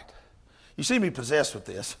 All right. You see me possessed with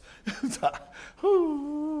this.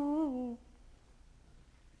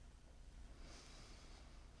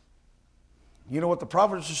 You know what the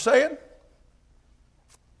prophets are saying?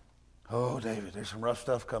 Oh, David, there's some rough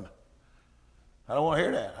stuff coming. I don't want to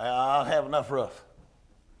hear that. I'll have enough rough.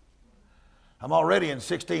 I'm already in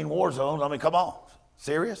 16 war zones. I mean, come on.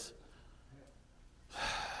 Serious?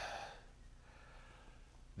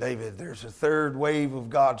 David, there's a third wave of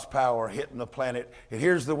God's power hitting the planet. And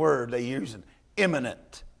here's the word they use: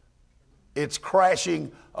 imminent. It's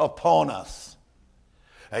crashing upon us.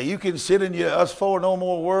 Now, you can sit in your us for no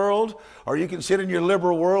more world, or you can sit in your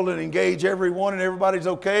liberal world and engage everyone and everybody's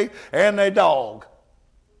okay, and they dog.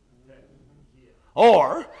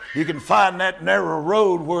 Or you can find that narrow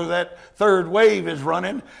road where that third wave is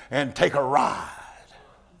running and take a ride.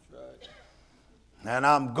 And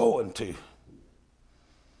I'm going to.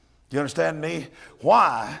 You understand me?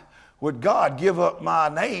 Why would God give up my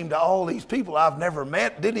name to all these people I've never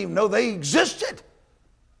met, didn't even know they existed?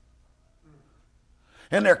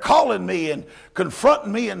 And they're calling me and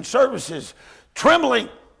confronting me in services, trembling.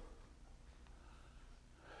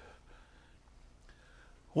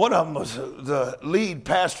 One of them was the lead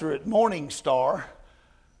pastor at Morning Star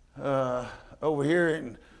over here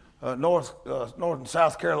in North and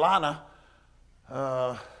South Carolina,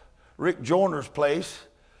 Rick Joyner's place.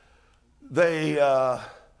 The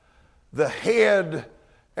head,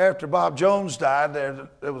 after Bob Jones died, there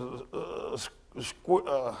was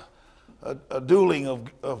a dueling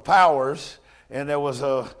of powers, and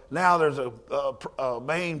now there's a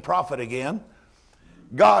main prophet again.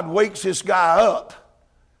 God wakes this guy up,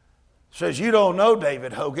 says, "You don't know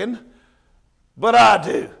David Hogan, but I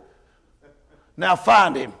do. Now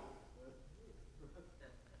find him."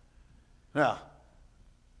 Now,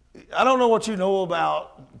 I don't know what you know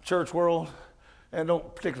about church world, and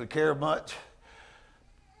don't particularly care much,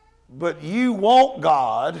 but you want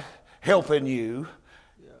God helping you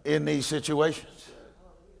in these situations.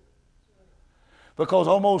 Because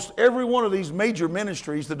almost every one of these major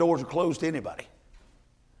ministries, the doors are closed to anybody.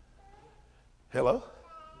 Hello?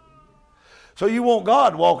 So you want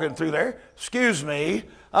God walking through there. "Excuse me,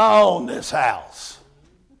 I own this house."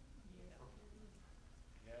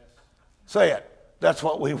 Say it. That's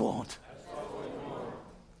what we want.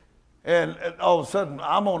 And all of a sudden,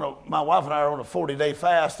 my wife and I are on a 40-day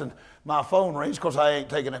fast, and my phone rings because I ain't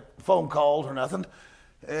taking a phone calls or nothing.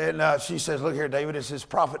 And she says, "Look here, David, it's this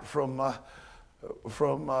prophet from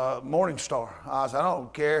Morning Star." I said, "I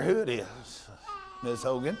don't care who it is, Miss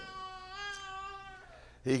Hogan.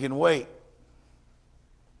 He can wait."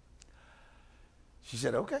 She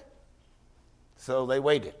said, "Okay." So they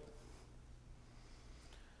waited.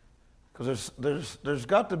 Because there's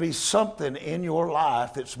got to be something in your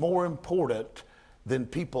life that's more important than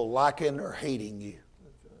people liking or hating you.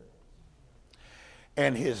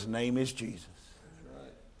 And His name is Jesus.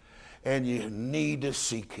 And you need to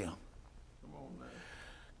seek Him.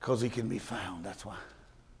 Because He can be found, that's why.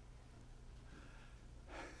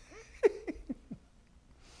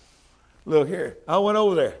 Look here, I went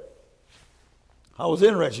over there. I was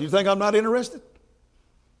interested. You think I'm not interested?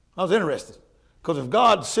 I was interested. Because if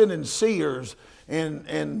God's sending seers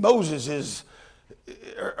and Moses is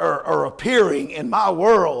are appearing in my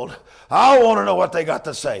world, I want to know what they got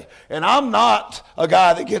to say. And I'm not a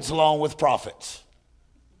guy that gets along with prophets.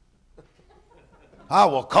 I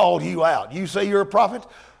will call you out. You say you're a prophet?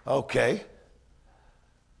 Okay.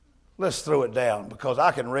 Let's throw it down, because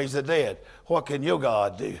I can raise the dead. What can your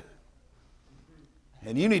God do?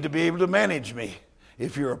 And you need to be able to manage me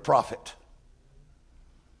if you're a prophet.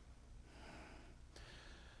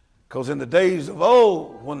 Because in the days of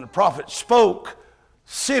old, when the prophet spoke,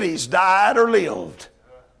 cities died or lived.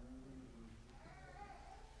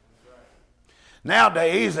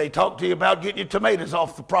 Nowadays, they talk to you about getting your tomatoes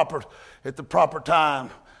off at the proper time.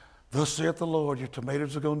 Thus saith the Lord, your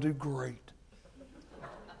tomatoes are going to do great.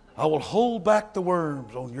 I will hold back the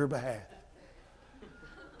worms on your behalf.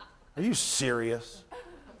 Are you serious?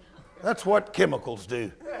 That's what chemicals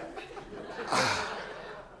do.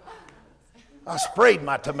 I sprayed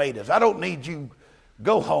my tomatoes. I don't need you.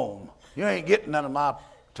 Go home. You ain't getting none of my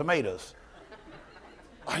tomatoes.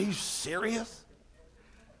 Are you serious?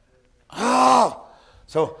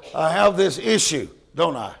 So I have this issue,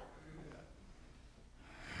 don't I?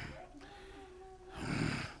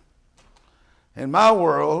 In my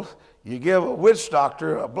world, you give a witch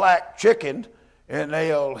doctor a black chicken and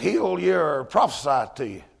they'll heal you or prophesy to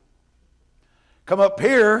you. Come up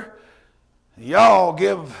here, y'all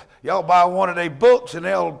buy one of their books and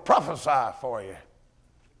they'll prophesy for you.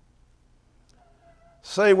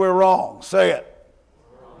 Say we're wrong. Say it.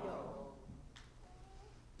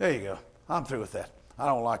 There you go. I'm through with that. I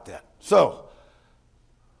don't like that. So,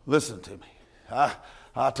 listen to me.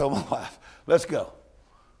 I told my wife, let's go.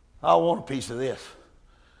 I want a piece of this.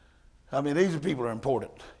 I mean, these people are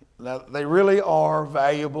important. Now, they really are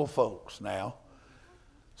valuable folks now.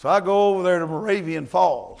 So I go over there to Moravian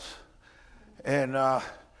Falls. And, that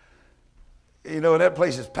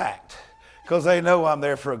place is packed. Because they know I'm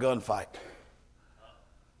there for a gunfight.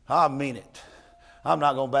 I mean it. I'm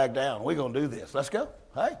not going to back down. We're going to do this. Let's go.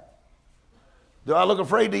 Hey. Do I look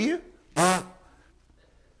afraid to you?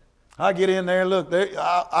 I get in there, look,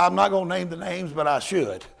 I'm not going to name the names, but I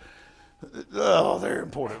should. Oh, they're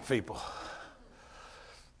important people.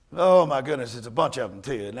 Oh, my goodness, it's a bunch of them,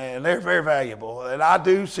 too. And they're very valuable. And I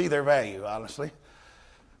do see their value, honestly.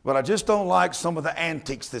 But I just don't like some of the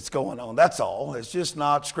antics that's going on. That's all. It's just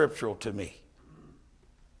not scriptural to me.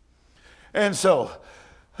 And so,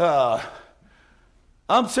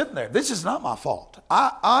 I'm sitting there. This is not my fault.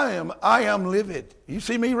 I am livid. You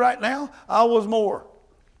see me right now? I was more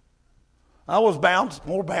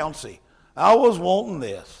bouncy. I was wanting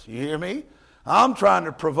this. You hear me? I'm trying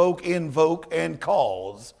to provoke, invoke, and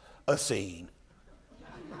cause a scene.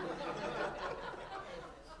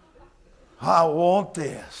 I want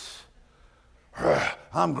this.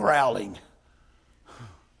 I'm growling.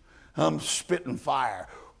 I'm spitting fire.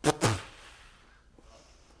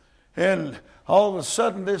 And all of a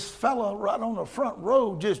sudden, this fella right on the front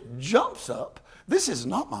row just jumps up. This is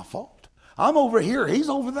not my fault. I'm over here. He's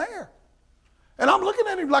over there. And I'm looking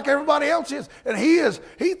at him like everybody else is. And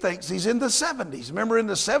he thinks he's in the 70s. Remember in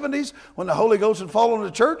the 70s when the Holy Ghost had fallen on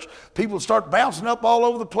the church? People start bouncing up all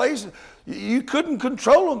over the place. You couldn't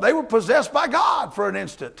control them. They were possessed by God for an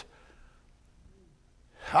instant.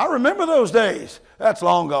 I remember those days. That's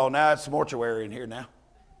long gone now. It's mortuary in here now.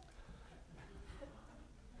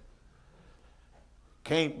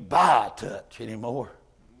 Can't buy a touch anymore.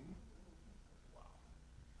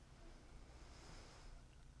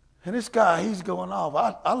 And this guy, he's going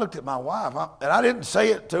off. I looked at my wife, and I didn't say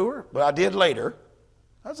it to her, but I did later.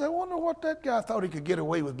 I said, I wonder what that guy thought he could get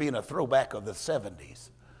away with being a throwback of the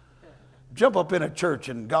 70s. Jump up in a church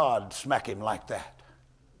and God smack him like that.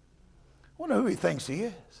 I wonder who he thinks he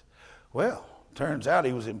is. Well, turns out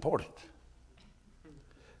he was important.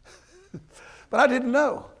 But I didn't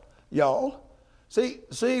know, y'all. See,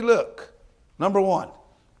 look. Number one,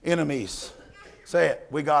 enemies. Say it.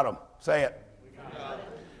 We got them. Say it.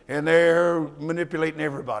 And they're manipulating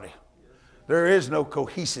everybody. There is no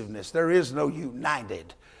cohesiveness. There is no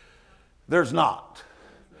united. There's not.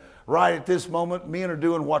 Right at this moment, men are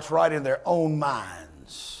doing what's right in their own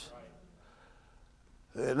minds.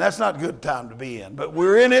 And that's not a good time to be in. But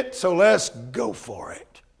we're in it, so let's go for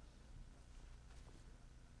it.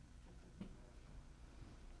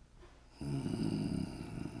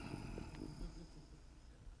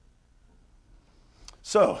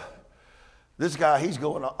 So, this guy, he's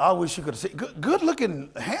going, I wish you could see, good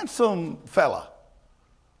looking, handsome fella.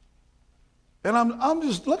 And I'm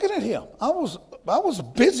just looking at him. I was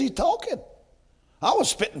busy talking. I was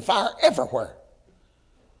spitting fire everywhere.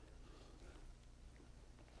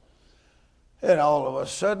 And all of a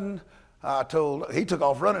sudden, he took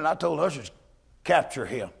off running. I told ushers, capture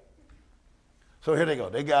him. So here they go.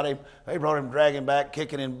 They got him. They brought him dragging back,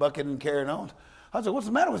 kicking and bucking and carrying on. I said, what's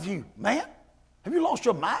the matter with you, man? Have you lost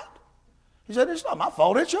your mind? He said, it's not my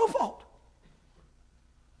fault. It's your fault.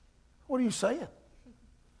 What are you saying?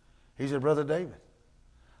 He said, Brother David,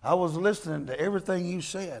 I was listening to everything you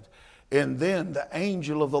said, and then the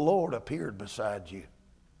angel of the Lord appeared beside you.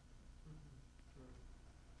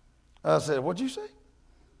 I said, what'd you say?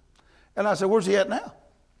 And I said, where's he at now?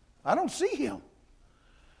 I don't see him.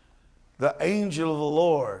 The angel of the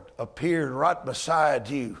Lord appeared right beside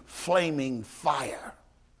you, flaming fire.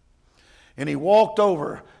 And he walked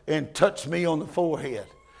over and touched me on the forehead.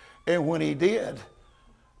 And when he did,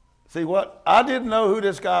 see what? I didn't know who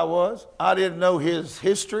this guy was. I didn't know his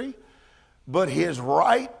history. But his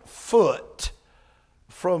right foot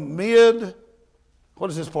from what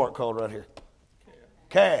is this part called right here?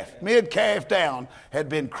 Calf. Mid-calf down had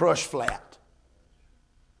been crushed flat.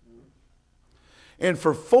 And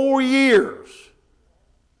for 4 years,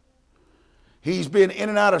 he's been in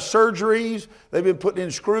and out of surgeries. They've been putting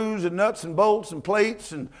in screws and nuts and bolts and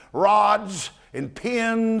plates and rods and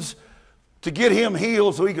pins to get him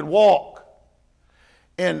healed so he could walk.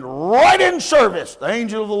 And right in service, the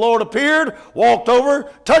angel of the Lord appeared, walked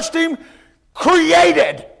over, touched him,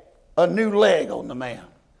 created a new leg on the man.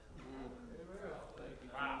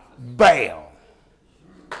 Bam.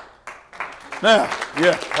 Now,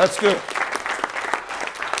 yeah, that's good.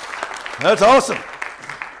 That's awesome.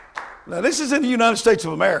 Now, this is in the United States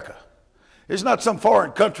of America. It's not some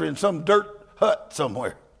foreign country in some dirt hut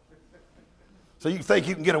somewhere. So you think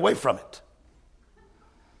you can get away from it.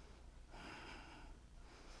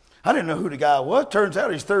 I didn't know who the guy was. Turns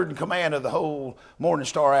out he's third in command of the whole Morning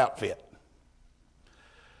Star outfit.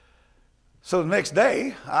 So the next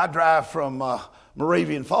day, I drive from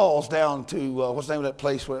Moravian Falls down to, what's the name of that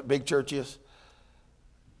place where that big church is?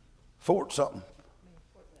 Fort something.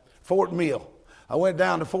 Fort Mill. I went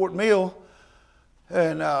down to Fort Mill,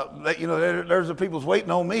 and there's the people's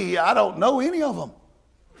waiting on me. I don't know any of them.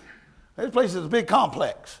 This place is a big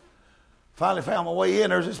complex. Finally found my way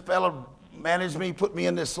in. There's this fellow managed me, put me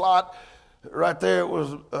in this slot. Right there it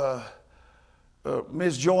was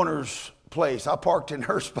Ms. Joyner's place. I parked in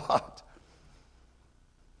her spot.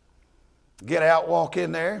 Get out, walk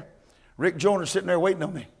in there. Rick Joyner's sitting there waiting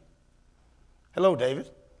on me. Hello, David.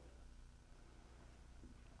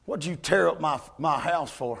 What'd you tear up my house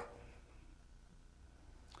for?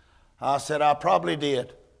 I said, I probably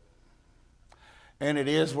did. And it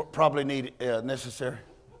is what probably necessary.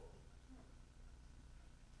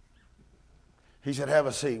 He said, have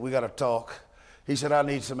a seat. We got to talk. He said, I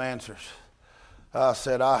need some answers. I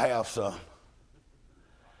said, I have some.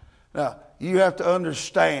 Now, you have to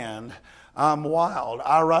understand, I'm wild.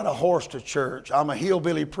 I ride a horse to church. I'm a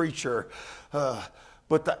hillbilly preacher.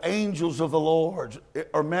 But the angels of the Lord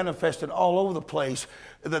are manifested all over the place.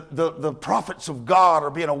 The prophets of God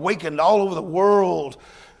are being awakened all over the world.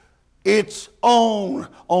 It's on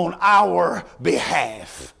our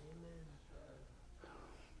behalf.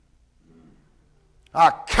 I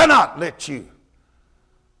cannot let you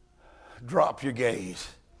drop your gaze.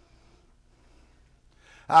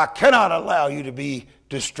 I cannot allow you to be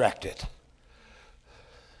distracted.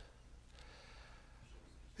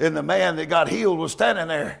 And the man that got healed was standing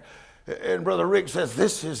there. And Brother Rick says,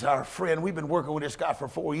 this is our friend. We've been working with this guy for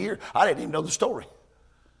 4 years. I didn't even know the story.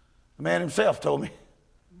 The man himself told me.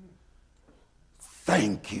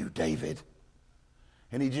 Thank you, David.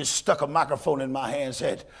 And he just stuck a microphone in my hand and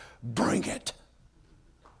said, bring it.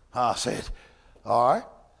 I said, all right.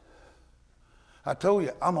 I told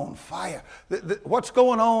you, I'm on fire. What's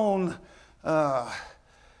going on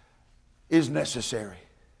is necessary.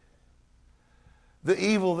 The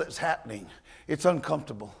evil that's happening, it's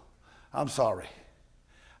uncomfortable. I'm sorry.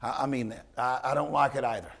 I mean that. I don't like it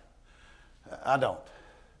either. I don't.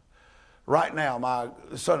 Right now, my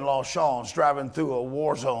son-in-law Sean's driving through a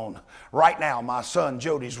war zone. Right now, my son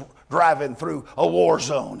Jody's driving through a war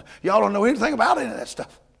zone. Y'all don't know anything about any of that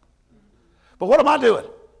stuff. But what am I doing?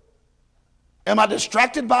 Am I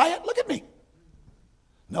distracted by it? Look at me.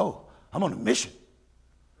 No, I'm on a mission.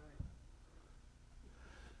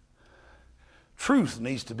 Truth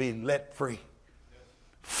needs to be let free.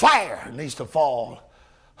 Fire needs to fall.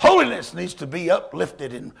 Holiness needs to be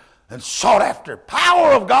uplifted and sought after.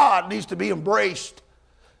 Power of God needs to be embraced.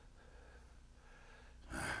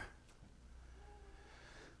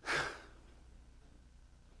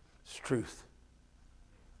 It's truth.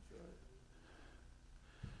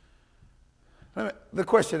 The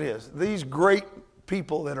question is, these great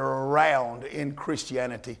people that are around in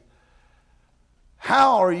Christianity,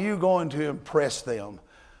 how are you going to impress them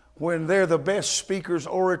when they're the best speakers,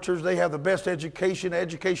 orators, they have the best education,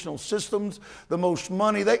 educational systems, the most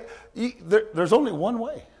money. There's only one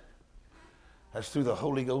way. That's through the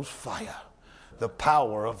Holy Ghost fire, the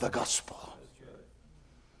power of the gospel.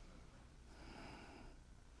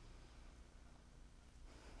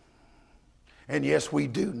 And yes, we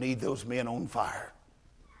do need those men on fire.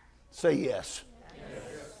 Say yes.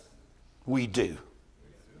 Yes. We do.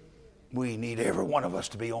 We need every one of us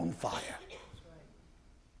to be on fire.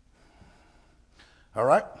 All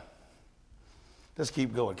right? Let's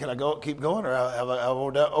keep going. Can I keep going, or have I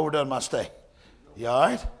overdone my stay? You all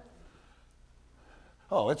right?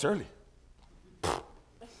 Oh, it's early.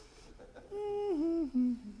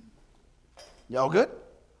 Y'all good?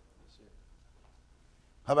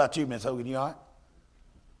 How about you, Miss Hogan? You all right?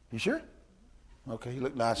 You sure? Okay, you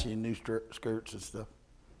look nice in your new skirts and stuff.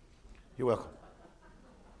 You're welcome.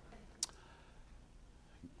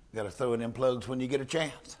 Got to throw in them plugs when you get a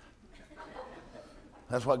chance.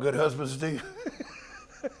 That's what good husbands do.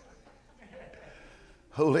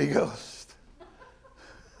 Holy Ghost.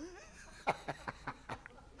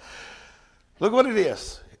 Look what it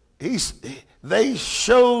is. They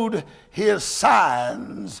showed his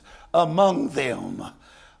signs among them.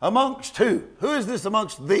 Amongst who? Who is this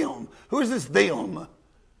amongst them? Who is this them?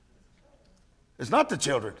 It's not the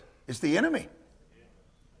children. It's the enemy.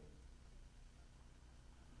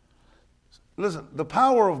 Listen, the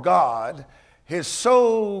power of God has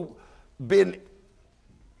so been,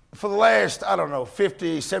 for the last,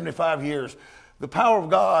 50, 75 years, the power of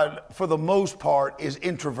God, for the most part, is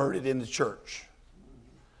introverted in the church.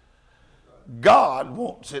 God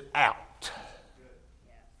wants it out.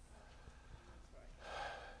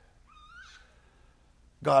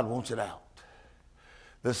 God wants it out.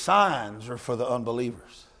 The signs are for the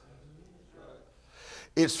unbelievers.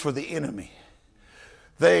 It's for the enemy.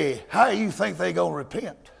 How do you think they're going to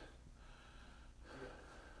repent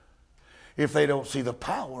if they don't see the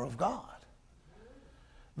power of God?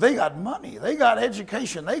 They got money. They got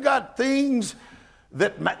education. They got things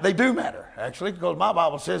that they do matter, actually, because my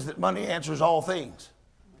Bible says that money answers all things.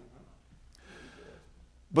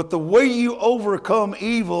 But the way you overcome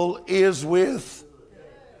evil is with...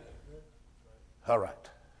 All right.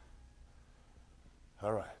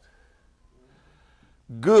 All right.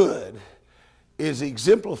 Good is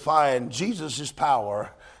exemplifying Jesus'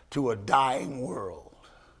 power to a dying world.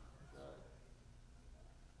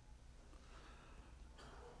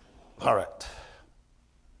 All right.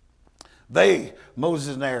 They,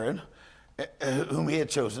 Moses and Aaron, whom he had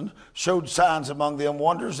chosen, showed signs among them,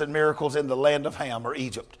 wonders and miracles in the land of Ham, or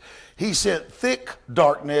Egypt. He sent thick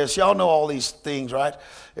darkness. Y'all know all these things, right?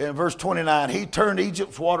 In verse 29, he turned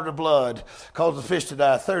Egypt's water to blood, caused the fish to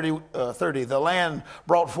die. 30. The land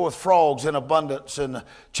brought forth frogs in abundance, and the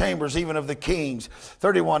chambers even of the kings.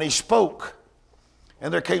 31, he spoke,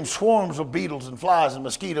 and there came swarms of beetles and flies and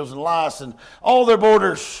mosquitoes and lice and all their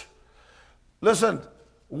borders. Listen,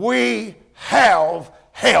 we have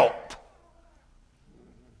help.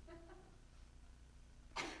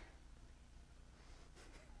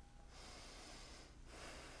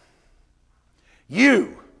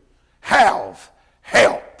 You have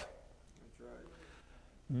help.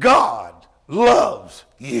 God loves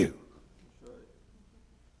you.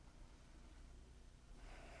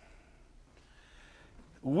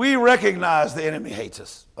 We recognize the enemy hates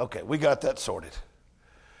us. Okay, we got that sorted.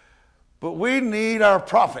 But we need our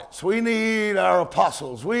prophets. We need our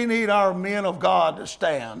apostles. We need our men of God to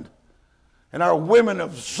stand. And our women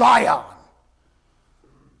of Zion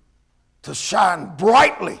to shine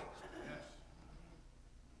brightly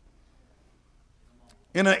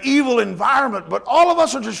in an evil environment. But all of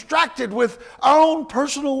us are distracted with our own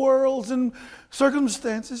personal worlds and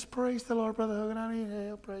circumstances. Praise the Lord, Brother Hogan. I need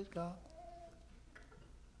help. Praise God.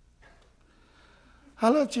 I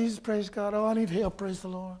love Jesus. Praise God. Oh, I need help. Praise the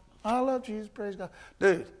Lord. I love Jesus. Praise God.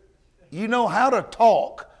 Dude, you know how to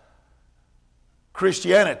talk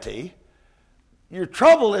Christianity. Your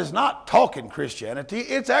trouble is not talking Christianity.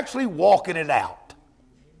 It's actually walking it out.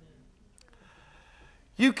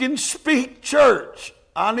 You can speak church.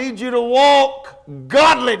 I need you to walk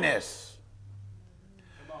godliness.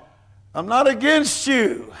 I'm not against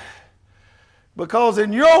you. Because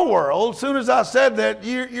in your world, as soon as I said that,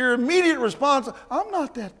 your immediate response, I'm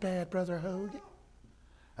not that bad, Brother Hogan.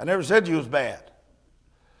 I never said you was bad.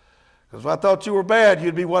 Because if I thought you were bad,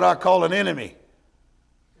 you'd be what I call an enemy.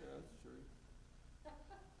 Yeah, that's true.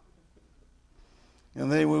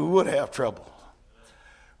 And then we would have trouble.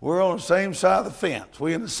 We're on the same side of the fence.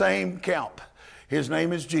 We're in the same camp. His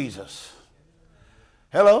name is Jesus.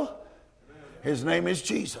 Hello? His name is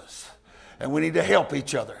Jesus. And we need to help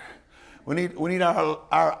each other. We need our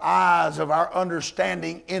eyes of our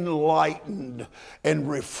understanding enlightened and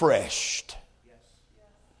refreshed. Yes.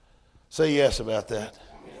 Say yes about that.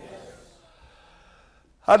 Yes.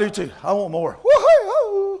 I do too. I want more.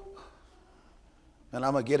 Woo-hoo! And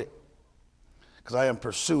I'm going to get it. Because I am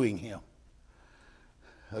pursuing him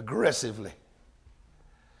aggressively.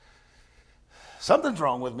 Something's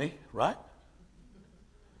wrong with me, right?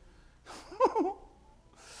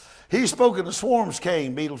 He spoke and the swarms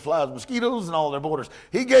came, beetles, flies, mosquitoes, and all their borders.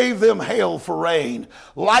 He gave them hail for rain,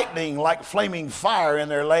 lightning like flaming fire in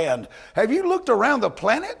their land. Have you looked around the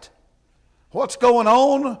planet? What's going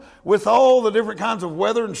on with all the different kinds of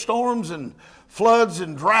weather and storms and floods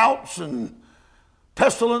and droughts and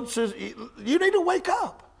pestilences? You need to wake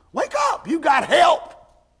up. Wake up. You got help.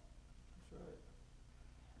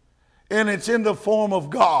 And it's in the form of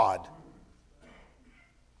God.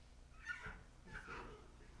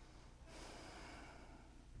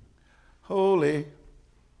 Holy,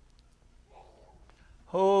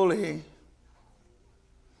 holy.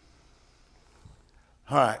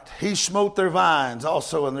 All right. He smote their vines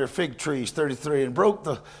also and their fig trees, 33, and broke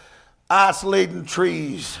the ice-laden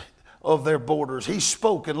trees of their borders. He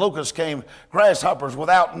spoke and locusts came, grasshoppers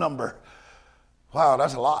without number. Wow,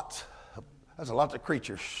 that's a lot. That's a lot of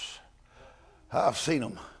creatures. I've seen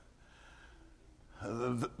them.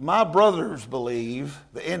 My brothers believe,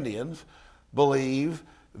 the Indians believe,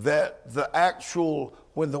 that the actual,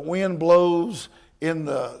 when the wind blows in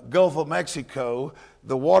the Gulf of Mexico,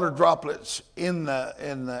 the water droplets of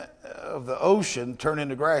the ocean turn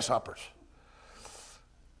into grasshoppers.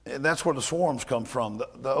 And that's where the swarms come from.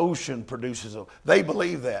 The ocean produces them. They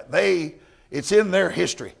believe that. It's in their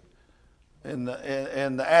history, in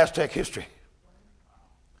the Aztec history.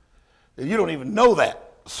 You don't even know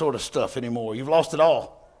that sort of stuff anymore. You've lost it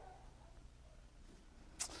all.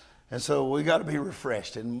 And so we got to be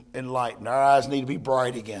refreshed and enlightened. Our eyes need to be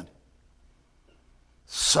bright again.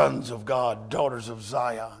 Sons of God, daughters of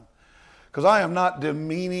Zion. Because I am not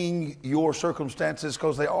demeaning your circumstances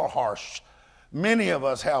because they are harsh. Many of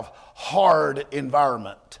us have hard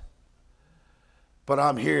environment. But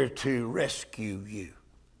I'm here to rescue you.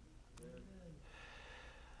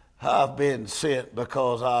 I've been sent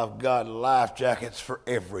because I've got life jackets for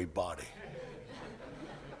everybody.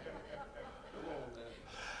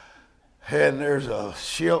 And there's a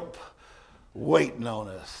ship waiting on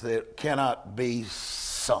us that cannot be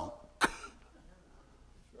sunk.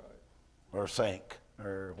 Or sank,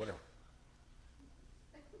 or whatever.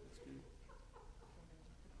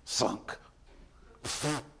 Sunk.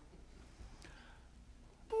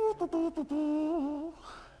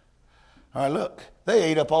 All right, look. They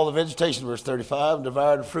ate up all the vegetation, verse 35, and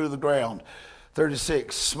devoured the fruit of the ground.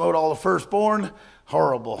 36, smote all the firstborn.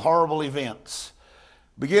 Horrible, horrible events.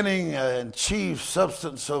 Beginning and chief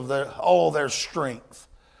substance of all their strength.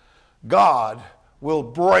 God will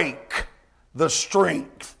break the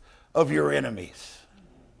strength of your enemies.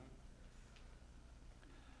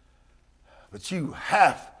 But you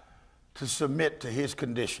have to submit to his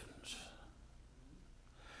conditions.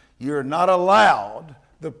 You're not allowed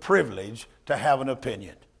the privilege to have an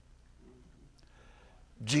opinion.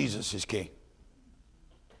 Jesus is king.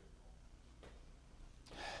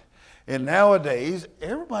 And nowadays,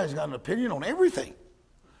 everybody's got an opinion on everything.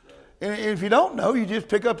 And if you don't know, you just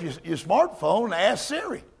pick up your smartphone and ask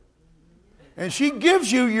Siri. And she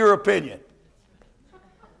gives you your opinion.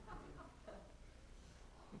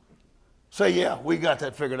 Say, yeah, we got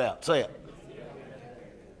that figured out. Say it.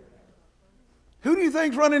 Who do you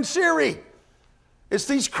think's running Siri? It's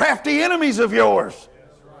these crafty enemies of yours.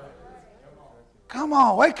 Come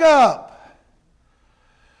on, wake up.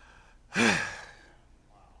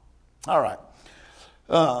 All right.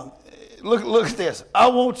 Look at this. I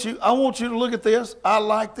want you to look at this. I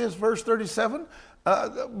like this, verse 37.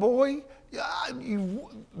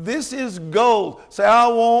 This is gold. Say, I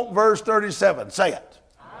want verse 37. Say it.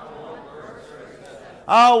 I want verse 37.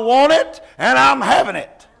 I want it, and I'm having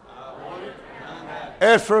it. I want it, and I'm having it.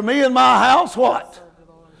 As for me and my house, what?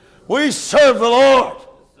 We serve the Lord.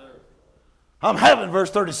 I'm having verse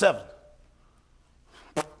 37.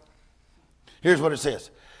 Here's what it says.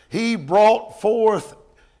 He brought forth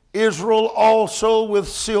Israel also with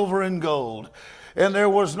silver and gold, and there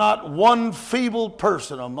was not one feeble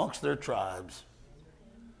person amongst their tribes.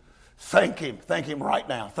 Thank him. Thank him right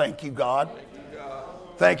now. Thank you, God.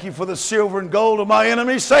 Thank you for the silver and gold of my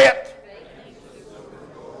enemies. Say it.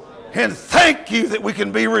 And thank you that we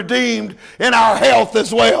can be redeemed in our health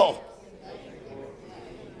as well.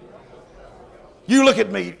 You look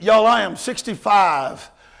at me, y'all, I am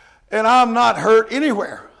 65, and I'm not hurt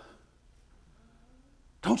anywhere.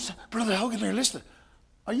 Don't say, Brother Hogan, there, listen.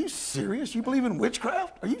 Are you serious? You believe in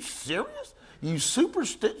witchcraft? Are you serious? You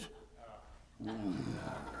superstitious?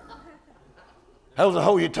 How does the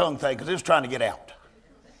hold your tongue thing? Because it's trying to get out.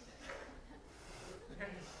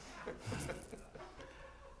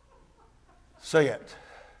 Say it.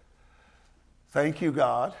 Thank you,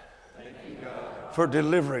 God, for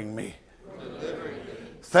delivering me.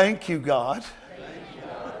 Thank you, God,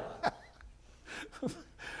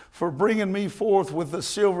 for bringing me forth with the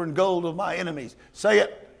silver and gold of my enemies. Say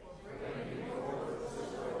it.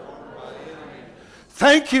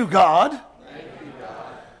 Thank you, God,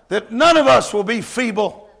 that none of us will be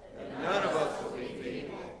feeble.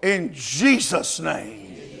 In Jesus'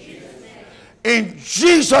 name. In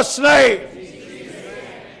Jesus' name.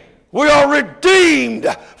 We are redeemed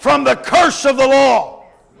from the curse of the law.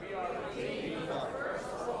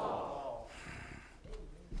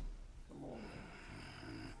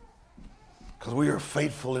 Because we are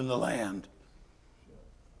faithful in the land.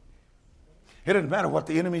 It doesn't matter what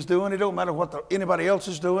the enemy's doing. It don't matter what anybody else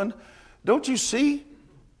is doing. Don't you see?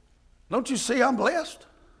 Don't you see I'm blessed?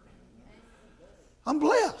 I'm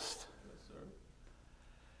blessed.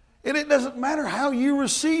 And it doesn't matter how you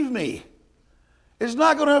receive me. It's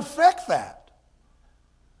not going to affect that.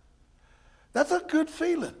 That's a good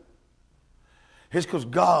feeling. It's because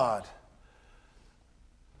God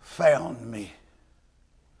found me.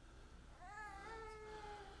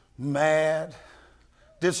 Mad,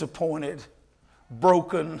 disappointed,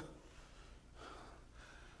 broken.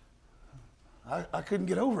 I couldn't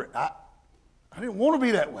get over it. I didn't want to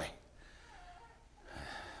be that way.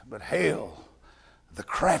 But hail the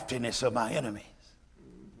craftiness of my enemies.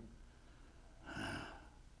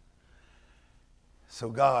 So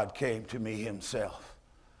God came to me himself.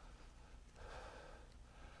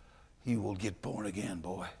 You will get born again,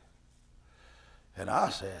 boy. And I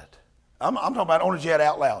said, I'm talking about on the jet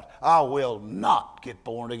out loud. I will not get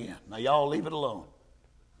born again. Now y'all leave it alone.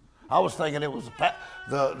 I was thinking it was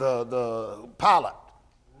the pilot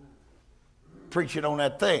preaching on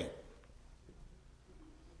that thing.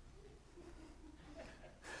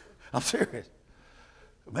 I'm serious.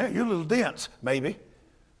 Man, you're a little dense, maybe.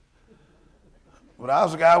 But I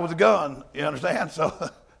was a guy with a gun, you understand? So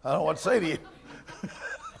I don't know what to say to you.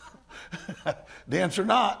 Dense or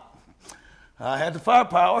not, I had the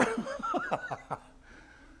firepower.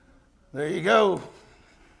 There you go.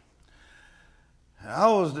 I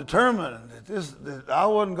was determined that I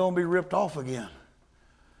wasn't going to be ripped off again.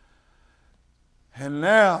 And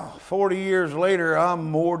now, 40 years later,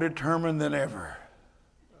 I'm more determined than ever.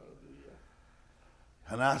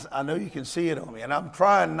 And I know you can see it on me. And I'm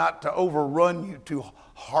trying not to overrun you too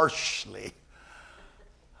harshly.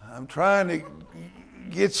 I'm trying to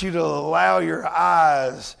get you to allow your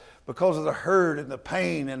eyes, because of the hurt and the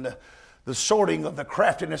pain and the sorting of the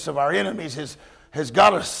craftiness of our enemies has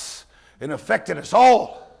got us and affected us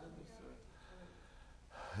all.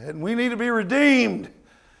 And we need to be redeemed.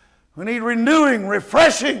 We need renewing,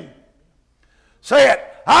 refreshing. Say it.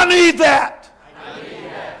 I need that.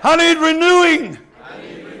 I need renewing.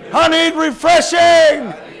 I need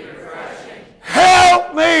refreshing.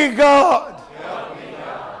 Help me, God.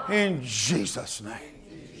 In Jesus' name.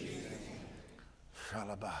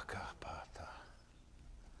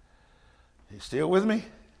 You still with me?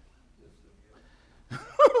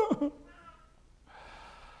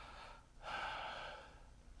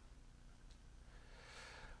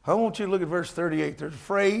 I want you to look at verse 38. There's a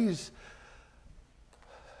phrase.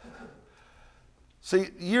 See,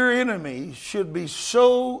 your enemy should be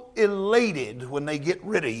so elated when they get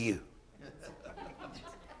rid of you.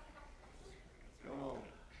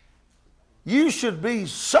 You should be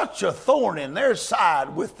such a thorn in their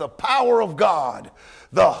side with the power of God,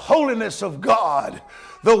 the holiness of God,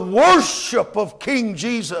 the worship of King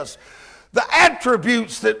Jesus, the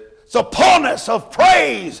attributes that's upon us of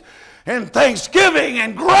praise and thanksgiving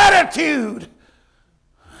and gratitude.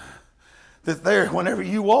 That there, whenever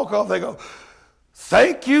you walk off, they go,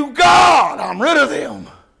 thank you, God, I'm rid of them.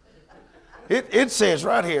 It says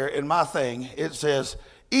right here in my thing, it says,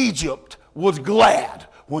 Egypt was glad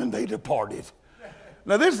when they departed.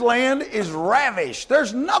 Now this land is ravished.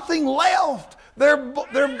 There's nothing left.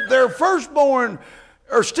 Their firstborn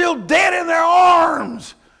are still dead in their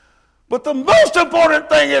arms. But the most important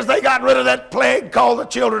thing is they got rid of that plague called the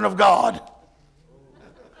children of God.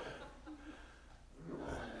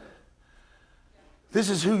 This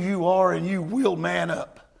is who you are, and you will man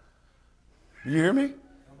up. You hear me?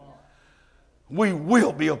 We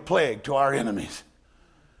will be a plague to our enemies.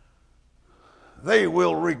 They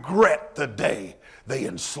will regret the day they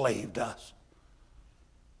enslaved us.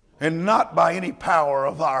 And not by any power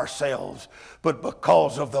of ourselves, but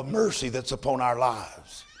because of the mercy that's upon our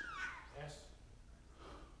lives. Yes.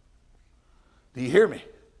 Do you hear me?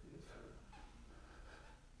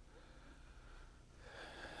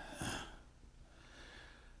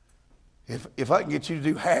 If I can get you to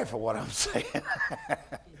do half of what I'm saying,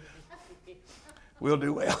 we'll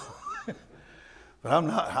do well. But I'm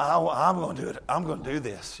not. I'm going to do it. I'm going to do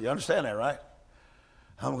this. You understand that, right?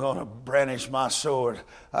 I'm going to brandish my sword.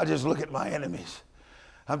 I just look at my enemies.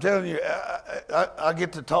 I'm telling you, I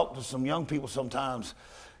get to talk to some young people sometimes,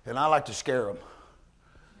 and I like to scare them.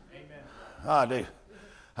 Amen. I do.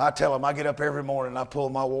 I tell them, I get up every morning, and I pull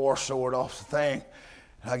my war sword off the thing,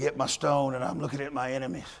 and I get my stone, and I'm looking at my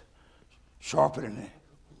enemies, sharpening it.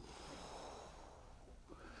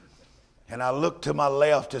 And I look to my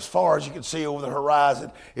left, as far as you can see over the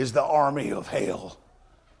horizon is the army of hell.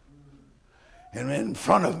 And in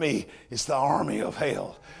front of me is the army of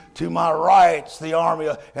hell. To my right's the army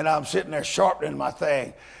of, and I'm sitting there sharpening my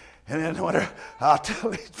thing. And then when I'll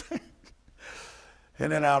tell you, and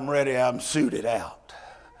then I'm ready, I'm suited out.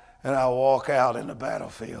 And I walk out in the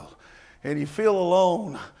battlefield. And you feel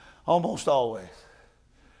alone almost always,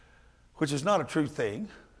 which is not a true thing,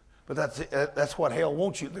 but that's what hell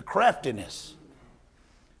wants you, the craftiness.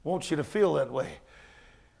 Wants you to feel that way.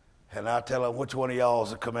 And I tell them, which one of y'all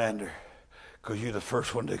is the commander? Because you're the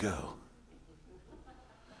first one to go.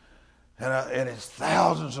 And it's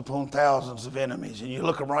thousands upon thousands of enemies. And you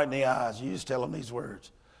look them right in the eyes. And you just tell them these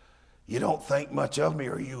words. You don't think much of me,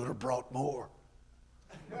 or you would have brought more.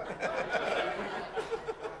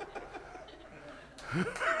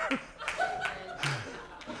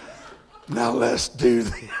 Now let's do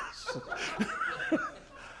this.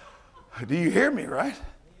 Do you hear me, right?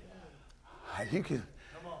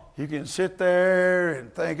 You can sit there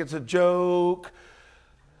and think it's a joke.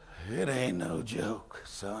 It ain't no joke,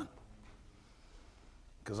 son.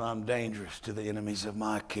 Because I'm dangerous to the enemies of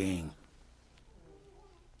my king.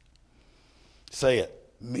 Say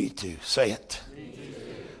it. Me too. Say it. Me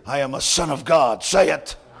too. I am a son of God. Say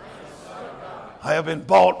it. I have been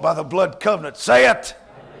bought by the blood covenant. Say it.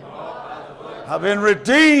 I've been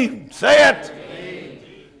redeemed. Say it.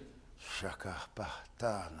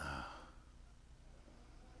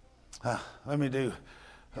 Let me do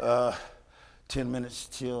 10 minutes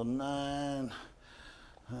till 9.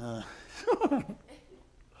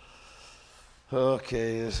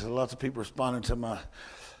 Okay, there's lots of people responding to my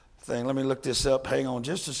thing. Let me look this up. Hang on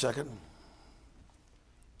just a second.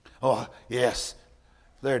 Oh, yes.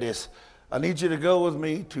 There it is. I need you to go with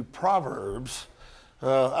me to Proverbs.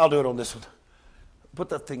 I'll do it on this one. Put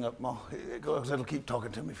that thing up, Mom. It'll keep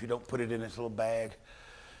talking to me if you don't put it in its little bag.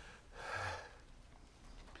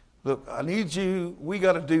 Look, I need you. We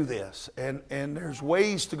got to do this. And there's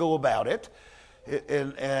ways to go about it.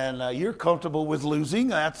 And you're comfortable with losing.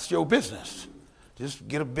 That's your business. Just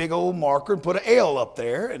get a big old marker and put an L up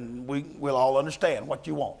there, and we'll all understand what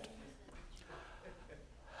you want.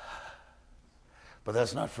 But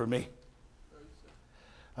that's not for me.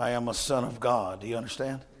 I am a son of God. Do you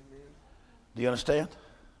understand? Do you understand?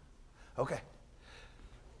 Okay.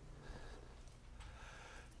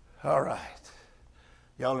 All right.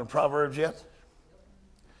 Y'all in Proverbs yet?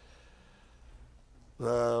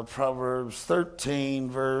 Proverbs 13,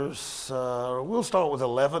 verse, we'll start with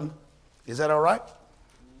 11. Is that all right?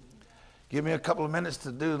 Give me a couple of minutes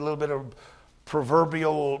to do a little bit of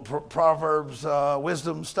proverbial Proverbs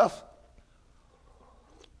wisdom stuff.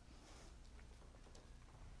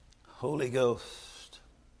 Holy Ghost.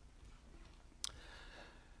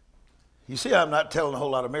 You see, I'm not telling a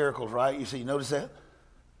whole lot of miracles, right? You see, you notice that?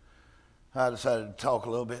 I decided to talk a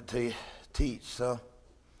little bit to you, teach, so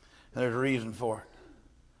there's a reason for it.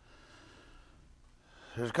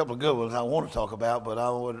 There's a couple of good ones I want to talk about, but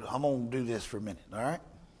I'm going to do this for a minute, all right?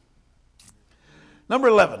 Number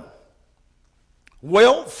 11.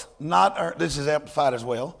 Wealth not earned. This is amplified as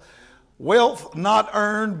well. Wealth not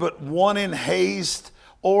earned, but won in haste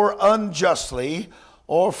or unjustly,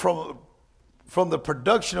 or from the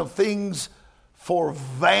production of things for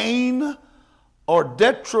vain or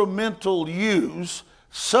detrimental use,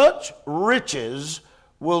 such riches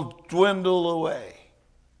will dwindle away.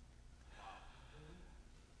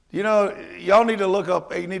 You know, y'all need to look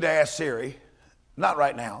up, you need to ask Siri, not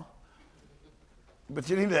right now, but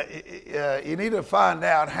you need to find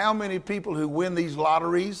out how many people who win these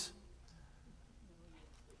lotteries,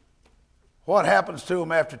 what happens to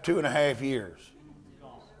them after 2.5 years.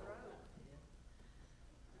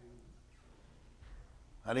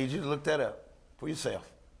 I need you to look that up for yourself.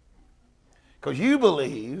 Because you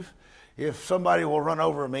believe if somebody will run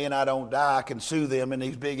over me and I don't die, I can sue them and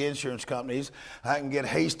these big insurance companies. I can get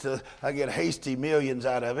hasty millions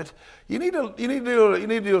out of it. You need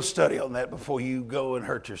to do a study on that before you go and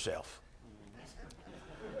hurt yourself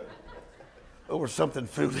over something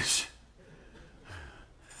foolish.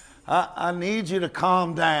 I need you to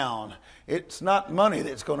calm down. It's not money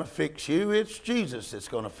that's going to fix you. It's Jesus that's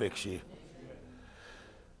going to fix you.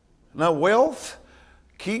 Now, wealth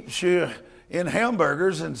keeps you in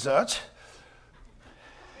hamburgers and such.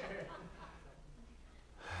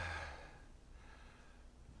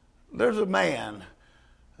 There's a man,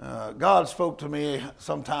 God spoke to me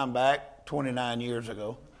some time back, 29 years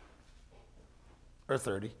ago, or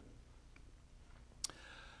 30.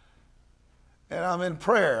 And I'm in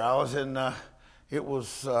prayer. I was in, it was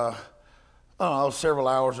several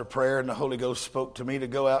hours of prayer, and the Holy Ghost spoke to me to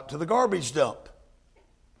go out to the garbage dump.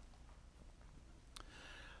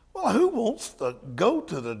 Well, who wants to go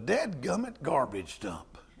to the dadgummit garbage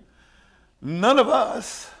dump? None of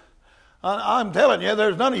us. I'm telling you,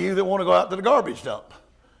 there's none of you that want to go out to the garbage dump.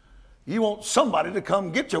 You want somebody to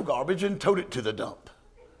come get your garbage and tote it to the dump.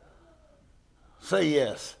 Say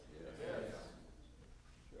yes.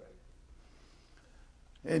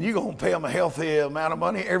 And you're going to pay them a healthy amount of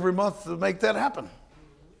money every month to make that happen.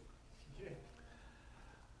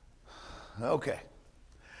 Okay.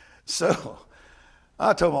 So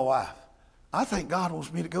I told my wife, I think God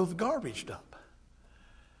wants me to go to the garbage dump.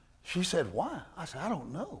 She said, why? I said, I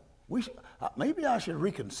don't know. Maybe I should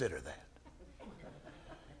reconsider that.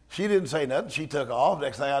 She didn't say nothing. She took off.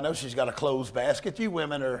 Next thing I know, she's got a clothes basket. You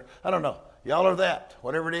women are, I don't know, y'all are that,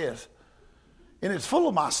 whatever it is. And it's full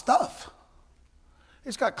of my stuff.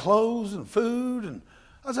 It's got clothes and food. And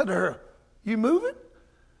I said to her, you moving?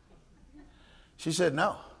 She said,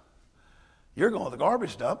 no. You're going to the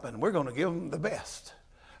garbage dump and we're going to give them the best.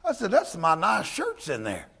 I said, that's my nice shirts in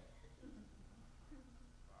there.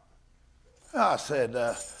 I said,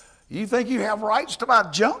 you think you have rights to my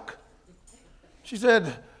junk? She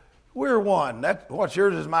said, we're one. What's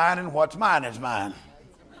yours is mine and what's mine is mine.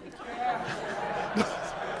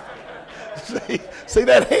 See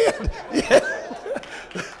that head? Yeah.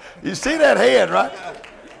 You see that head, right?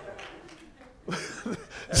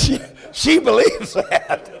 She believes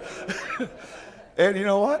that. And you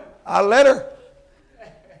know what? I let her.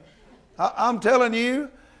 I'm telling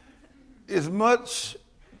you, as much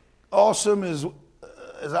awesome as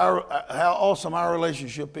how awesome our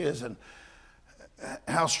relationship is, and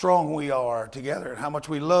how strong we are together, and how much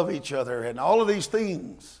we love each other, and all of these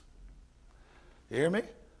things. You hear me?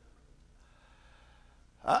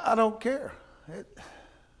 I don't care.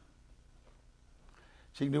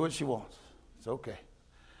 She can do what she wants. It's okay.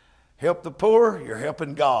 Help the poor, you're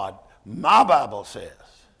helping God. My Bible says,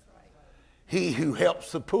 he who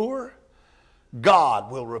helps the poor,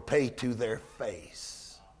 God will repay to their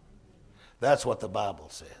face. That's what the Bible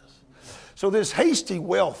says. So this hasty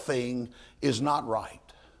wealth thing is not right.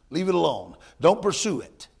 Leave it alone. Don't pursue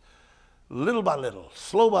it. Little by little,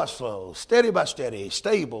 slow by slow, steady by steady,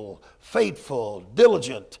 stable, faithful,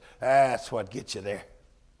 diligent. That's what gets you there.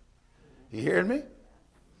 You hearing me?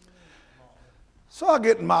 So I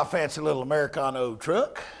get in my fancy little Americano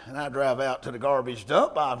truck, and I drive out to the garbage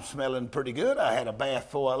dump. I'm smelling pretty good. I had a bath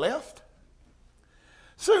before I left.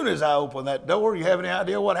 Soon as I opened that door, you have any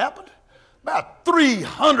idea what happened? About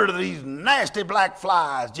 300 of these nasty black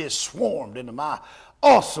flies just swarmed into my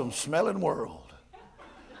awesome smelling world.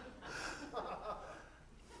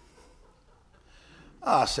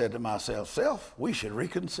 I said to myself, self, we should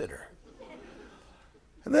reconsider.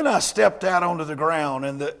 And then I stepped out onto the ground,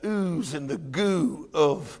 and the ooze and the goo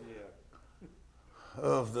of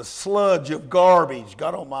the sludge of garbage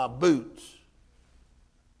got on my boots.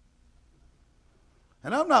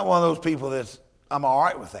 And I'm not one of those people I'm all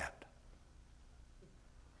right with that.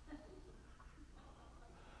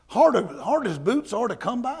 Hard as boots are to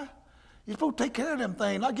come by, you're supposed to take care of them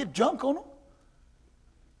things, not get junk on them.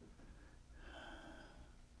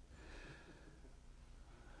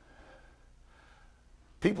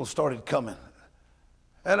 People started coming.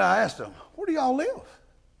 And I asked them, where do y'all live?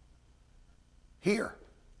 Here.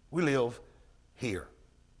 We live here.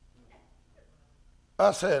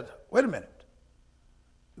 I said, wait a minute.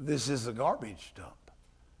 This is a garbage dump.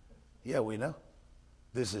 Yeah, we know.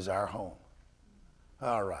 This is our home.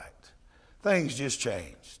 All right. Things just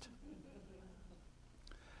changed.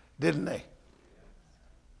 Didn't they?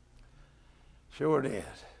 Sure did.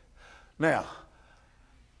 Now,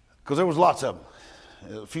 because there was lots of them.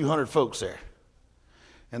 A few hundred folks there.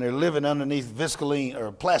 And they're living underneath viscaline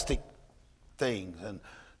or plastic things and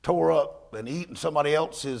tore up and eating somebody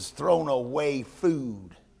else's thrown away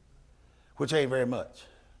food, which ain't very much.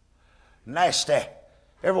 nasty.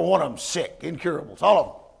 Every one of them sick, incurables, all of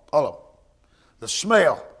them, all of them. The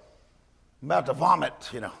smell, I'm about to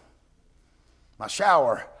vomit, My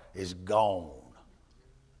shower is gone.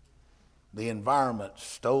 The environment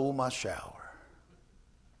stole my shower.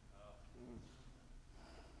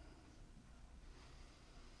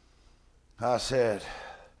 I said,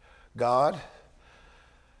 God,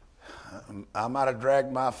 I might have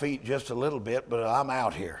dragged my feet just a little bit, but I'm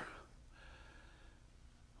out here.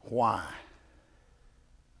 Why?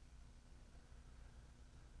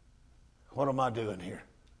 What am I doing here?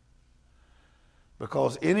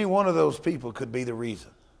 Because any one of those people could be the reason,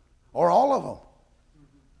 or all of them.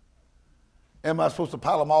 Am I supposed to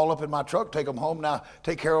pile them all up in my truck, take them home, now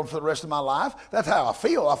take care of them for the rest of my life? That's how I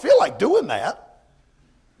feel. I feel like doing that.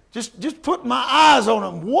 Just putting my eyes on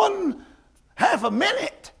them one half a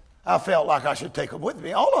minute, I felt like I should take them with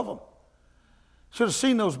me, all of them. Should have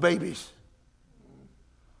seen those babies.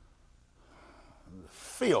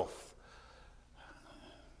 Filth.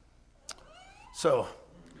 So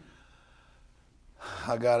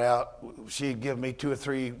I got out. She'd give me 2 or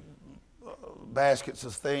 3 baskets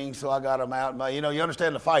of things, so I got them out. You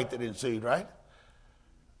understand the fight that ensued, right?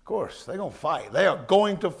 Of course, they're going to fight. They are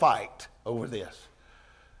going to fight over this.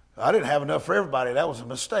 I didn't have enough for everybody. That was a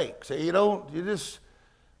mistake. See,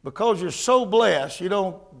 because you're so blessed, you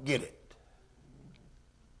don't get it.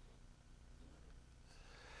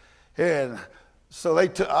 And so I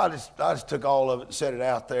just took all of it and set it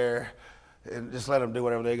out there and just let them do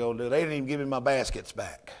whatever they're going to do. They didn't even give me my baskets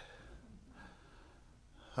back.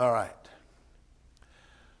 All right.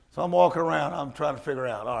 So I'm walking around. I'm trying to figure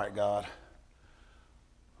out, all right, God,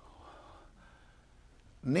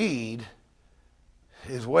 need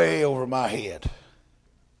is way over my head.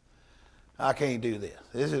 I can't do this.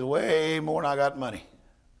 This is way more than I got money.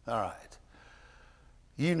 All right.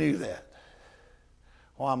 You knew that.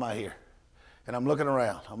 Why am I here? And I'm looking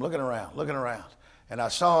around. I'm looking around. And I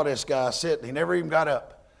saw this guy sitting. He never even got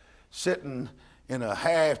up. Sitting in a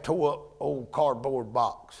half tore up old cardboard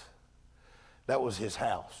box. That was his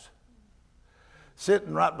house.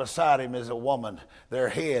 Sitting right beside him is a woman. Their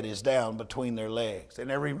head is down between their legs. They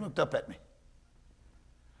never even looked up at me.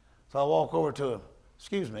 So I walk over to him.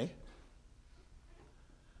 Excuse me.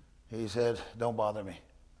 He said, don't bother me.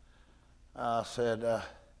 I said,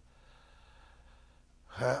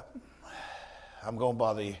 I'm going to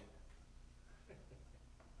bother you.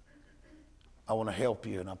 I want to help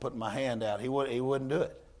you. And I put my hand out. He wouldn't do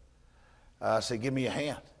it. I said, give me your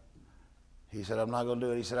hand. He said, I'm not going to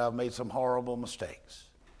do it. He said, I've made some horrible mistakes.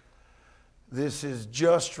 This is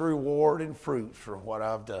just reward and fruit for what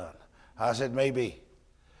I've done. I said, maybe.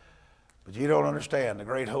 But you don't understand. The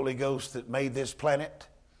great Holy Ghost that made this planet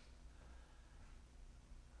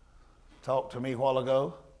talked to me a while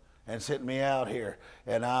ago and sent me out here.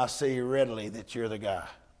 And I see readily that you're the guy.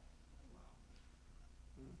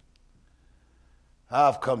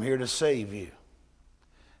 I've come here to save you.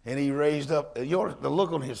 And he raised up, the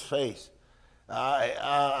look on his face,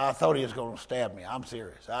 I thought he was going to stab me. I'm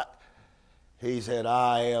serious. He said,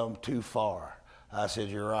 I am too far. I said,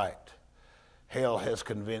 you're right. Hell has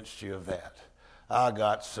convinced you of that. I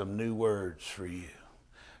got some new words for you.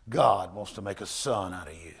 God wants to make a son out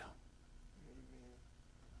of you.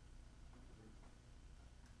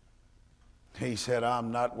 He said,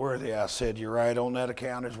 I'm not worthy. I said, you're right on that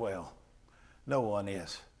account as well. No one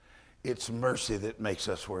is. It's mercy that makes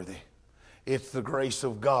us worthy. It's the grace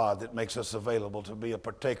of God that makes us available to be a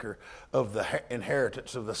partaker of the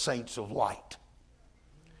inheritance of the saints of light.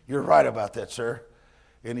 You're right about that, sir.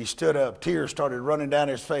 And he stood up. Tears started running down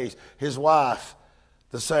his face. His wife,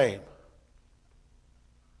 the same.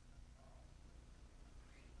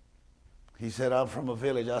 He said, I'm from a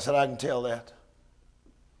village. I said, I can tell that.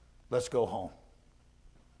 Let's go home.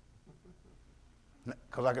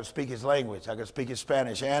 Because I could speak his language. I could speak his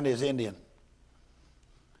Spanish and his Indian.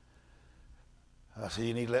 I said,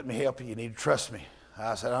 you need to let me help you. You need to trust me.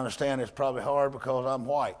 I said, I understand it's probably hard because I'm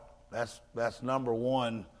white. That's number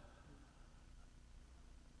one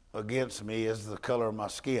against me is the color of my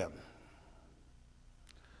skin.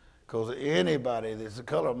 Because anybody that's the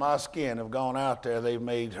color of my skin have gone out there, they've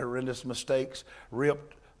made horrendous mistakes,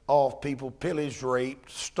 ripped off people, pillaged,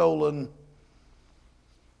 raped, stolen,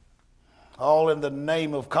 all in the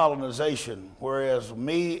name of colonization, whereas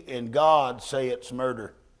me and God say it's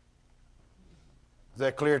murder. Is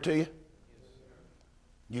that clear to you? Yes, sir.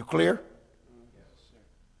 You clear? Yes,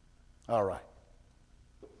 sir. All right.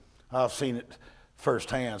 I've seen it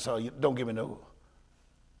firsthand, so you don't give me no.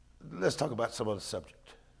 Let's talk about some other subject.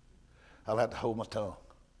 I'll have to hold my tongue.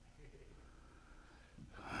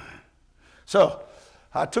 So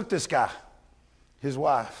I took this guy, his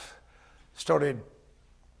wife. started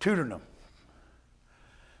tutoring them.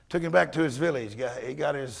 Took him back to his village. He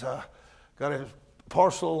got his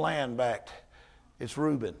parcel of land back. It's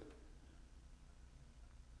Reuben.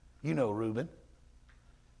 You know Reuben.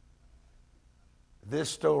 This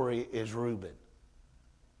story is Reuben.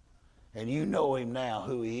 And you know him now,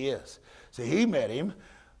 who he is. See, he met him,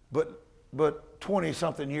 but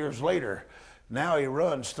 20-something years later, now he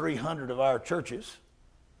runs 300 of our churches.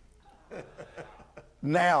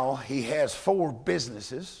 Now he has 4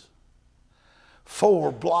 businesses,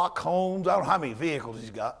 4 block homes. I don't know how many vehicles he's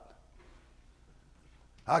got.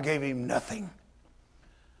 I gave him nothing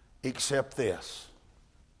except this.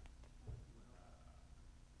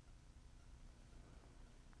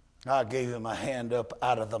 I gave him a hand up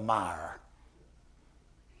out of the mire.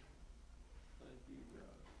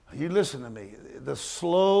 You listen to me. The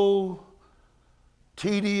slow,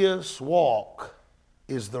 tedious walk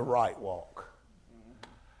is the right walk.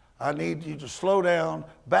 I need you to slow down,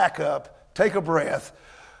 back up, take a breath,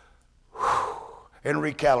 and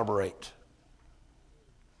recalibrate.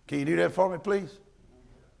 Can you do that for me, please?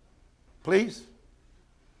 Please?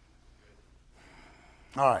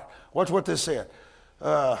 All right. Watch what this said.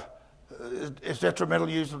 It's detrimental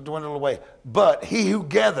use to dwindle away. But he who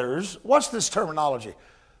gathers, what's this terminology?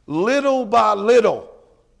 Little by little.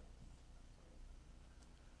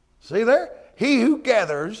 See there? He who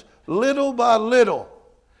gathers little by little.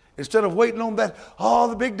 Instead of waiting on that, oh,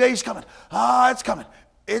 the big day's coming. Ah, it's coming.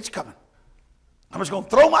 It's coming. I'm just going to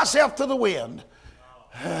throw myself to the wind.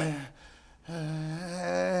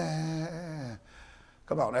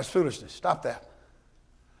 Come on, that's foolishness. Stop that.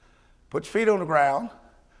 Put your feet on the ground.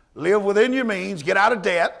 Live within your means. Get out of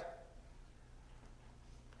debt.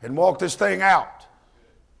 And walk this thing out.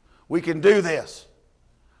 We can do this.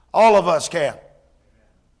 All of us can.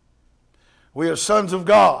 We are sons of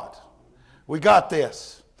God. We got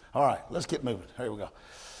this. All right, let's get moving. Here we go.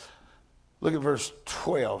 Look at verse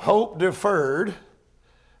 12. Hope deferred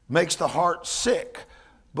makes the heart sick,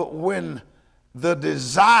 but when the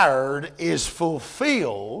desired is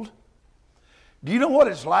fulfilled, do you know what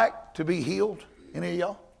it's like to be healed? Any of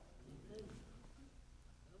y'all?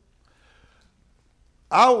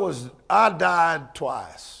 I died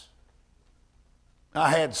twice. I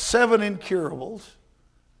had 7 incurables.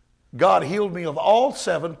 God healed me of all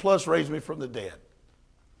 7, plus raised me from the dead.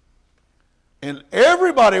 And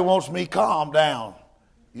everybody wants me calm down.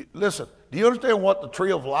 Listen, do you understand what the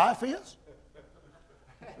tree of life is?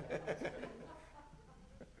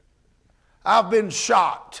 I've been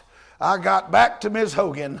shocked. I got back to Ms.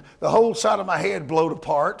 Hogan, the whole side of my head blowed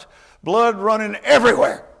apart, blood running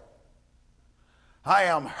everywhere. I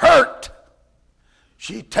am hurt.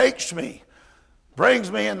 She takes me,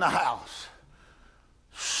 brings me in the house.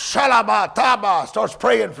 Shalaba taba, starts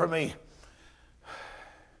praying for me.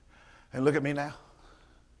 And look at me now.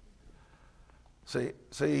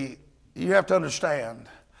 See, you have to understand.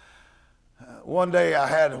 One day I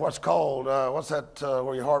had what's called, what's that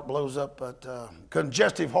where your heart blows up? But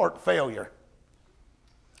congestive heart failure.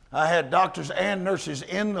 I had doctors and nurses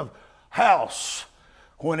in the house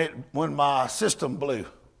when my system blew.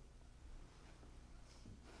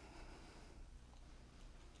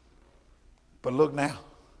 But look now.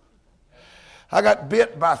 I got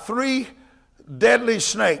bit by 3 deadly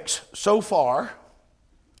snakes so far.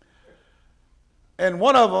 And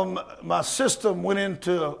one of them, my system went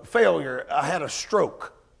into failure. I had a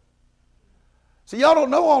stroke. See, y'all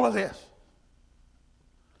don't know all of this.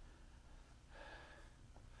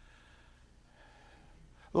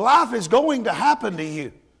 Life is going to happen to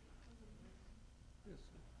you.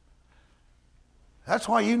 That's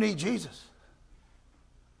why you need Jesus.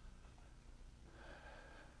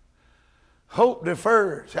 Hope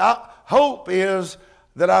defers. Hope is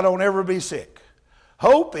that I don't ever be sick.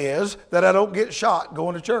 Hope is that I don't get shot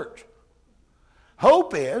going to church.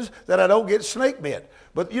 Hope is that I don't get snake bit.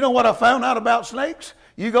 But you know what I found out about snakes?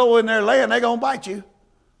 You go in there laying, they're going to bite you.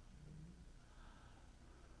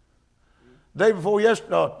 Day before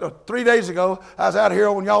yesterday, 3 days ago, I was out here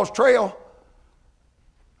on y'all's trail.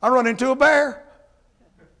 I run into a bear.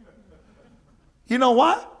 You know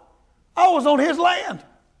why? I was on his land.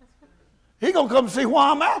 He's going to come see why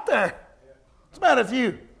I'm out there. What's the matter with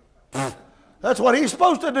you? That's what he's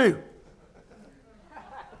supposed to do.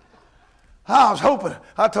 I was hoping.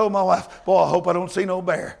 I told my wife, boy, I hope I don't see no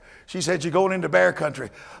bear. She said, you're going into bear country.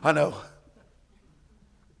 I know.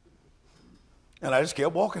 And I just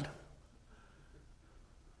kept walking.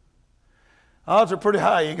 Odds are pretty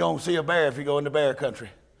high you're going to see a bear if you go into bear country.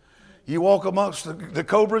 You walk amongst the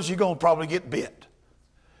cobras, you're going to probably get bit.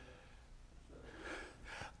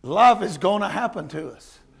 Life is going to happen to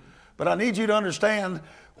us. But I need you to understand,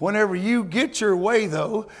 Whenever you get your way,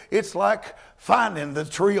 though, it's like finding the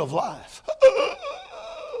tree of life.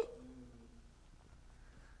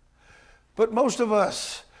 But most of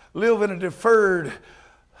us live in a deferred,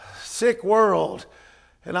 sick world,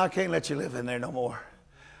 and I can't let you live in there no more.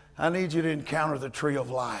 I need you to encounter the tree of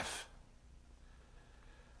life.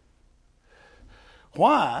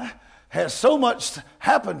 Why has so much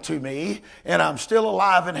happened to me and I'm still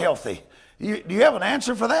alive and healthy? Do you have an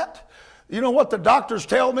answer for that? You know what the doctors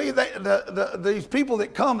tell me? These people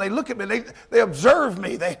that come, they look at me, they observe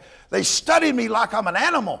me, they study me like I'm an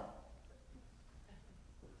animal.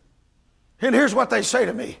 And here's what they say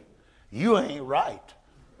to me: you ain't right.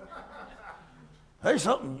 There's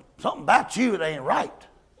something about you that ain't right.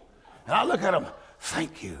 And I look at them,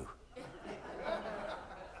 thank you.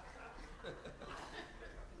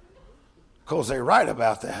 Because they're right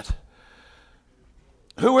about that.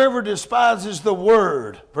 Whoever despises the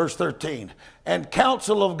word, verse 13, and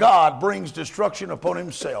counsel of God brings destruction upon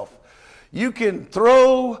himself. You can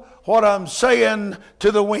throw what I'm saying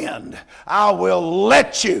to the wind. I will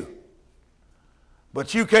let you.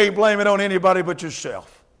 But you can't blame it on anybody but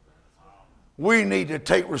yourself. We need to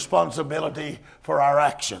take responsibility for our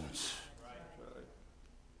actions.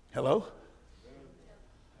 Hello?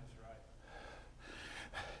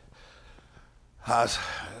 A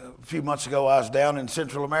few months ago, I was down in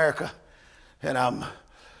Central America, and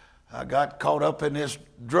I got caught up in this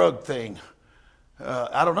drug thing.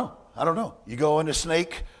 I don't know. You go in the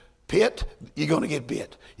snake pit, you're going to get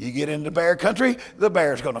bit. You get into bear country, the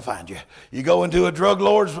bear's going to find you. You go into a drug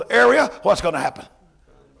lord's area, what's going to happen?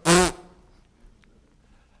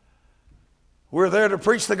 We're there to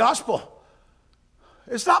preach the gospel.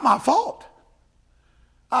 It's not my fault.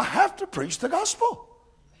 I have to preach the gospel.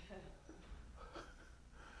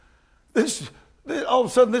 All of a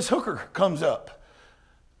sudden, this hooker comes up.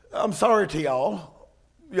 I'm sorry to y'all.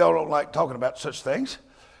 Y'all don't like talking about such things.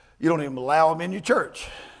 You don't even allow them in your church.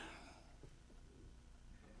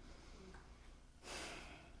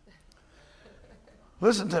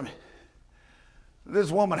 Listen to me. This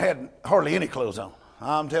woman had hardly any clothes on.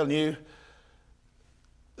 I'm telling you,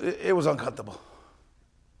 it was uncomfortable.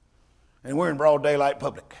 And we're in broad daylight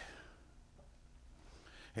public.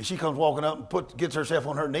 And she comes walking up and gets herself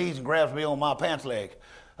on her knees and grabs me on my pants leg.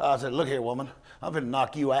 I said, look here, woman, I'm going to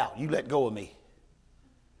knock you out. You let go of me.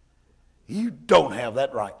 You don't have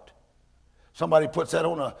that right. Somebody puts that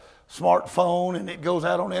on a smartphone and it goes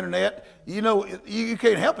out on the internet. You know, you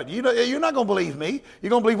can't help it. You know, you're not going to believe me. You're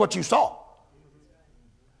going to believe what you saw.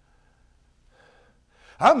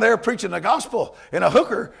 I'm there preaching the gospel and a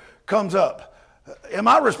hooker comes up. Am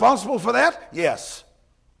I responsible for that? Yes.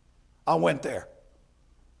 I went there.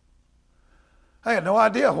 I had no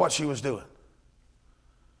idea what she was doing.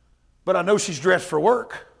 But I know she's dressed for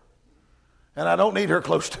work. And I don't need her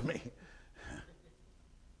close to me.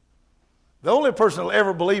 The only person that will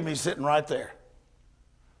ever believe me is sitting right there.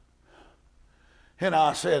 And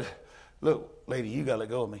I said, look, lady, you got to let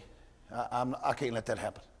go of me. I can't let that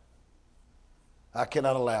happen. I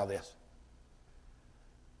cannot allow this.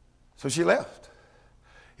 So she left.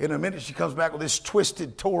 In a minute, she comes back with this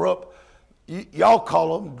twisted, tore up, y'all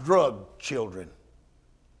call them drug children.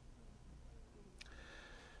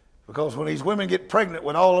 Because when these women get pregnant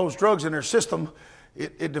with all those drugs in their system,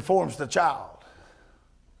 it deforms the child.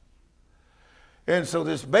 And so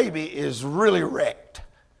this baby is really wrecked.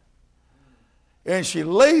 And she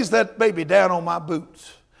lays that baby down on my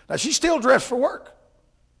boots. Now, she's still dressed for work.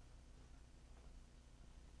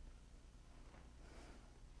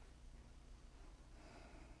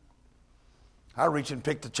 I reach and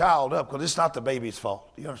pick the child up because it's not the baby's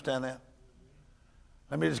fault. Do you understand that?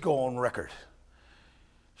 Let me just go on record.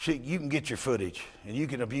 You can get your footage, and you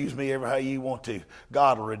can abuse me ever how you want to.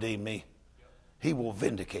 God will redeem me. He will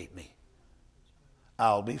vindicate me.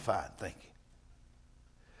 I'll be fine, thank you.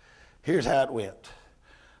 Here's how it went.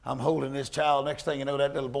 I'm holding this child. Next thing you know,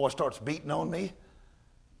 that little boy starts beating on me,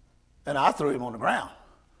 and I threw him on the ground.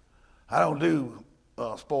 I don't do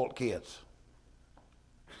spoiled kids.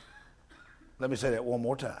 Let me say that one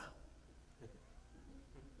more time.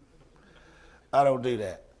 I don't do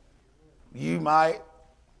that. You might,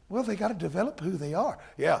 well, they got to develop who they are.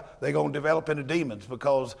 Yeah, they're going to develop into demons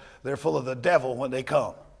because they're full of the devil when they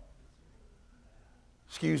come.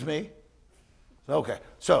 Excuse me? Okay,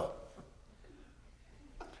 so.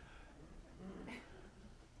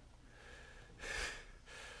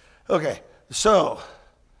 Okay, so,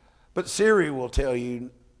 but Siri will tell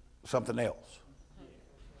you something else.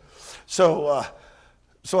 So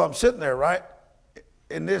I'm sitting there, right?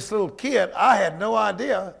 And this little kid, I had no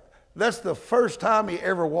idea. That's the first time he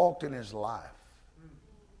ever walked in his life.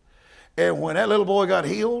 And when that little boy got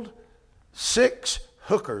healed, 6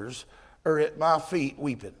 hookers are at my feet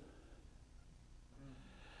weeping.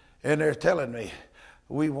 And they're telling me,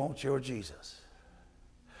 we want your Jesus.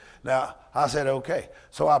 Now, I said, okay.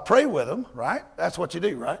 So I pray with them, right? That's what you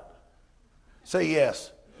do, right? Say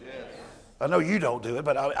yes. Yes. I know you don't do it,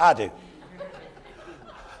 but I do.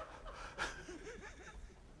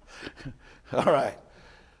 All right.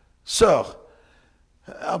 So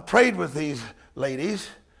I prayed with these ladies.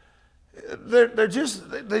 They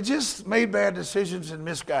just made bad decisions and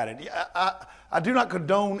misguided. I do not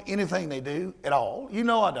condone anything they do at all. You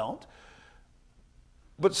know I don't.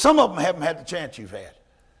 But some of them haven't had the chance you've had.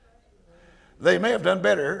 They may have done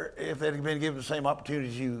better if they'd been given the same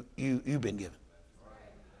opportunities you've been given.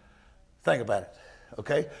 Think about it,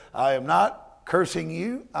 okay? I am not cursing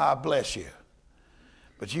you. I bless you.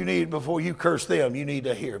 But you need, before you curse them, you need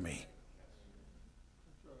to hear me.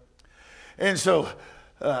 And so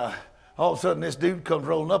all of a sudden this dude comes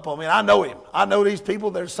rolling up on me. And I know him. I know these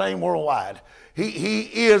people. They're the same worldwide.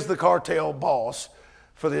 He is the cartel boss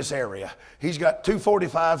for this area. He's got 2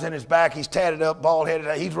 45s in his back. He's tatted up,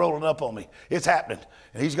 bald-headed. He's rolling up on me. It's happening.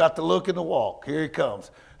 And he's got the look and the walk. Here he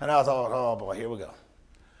comes. And I thought, oh, boy, here we go.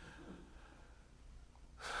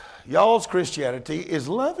 Y'all's Christianity is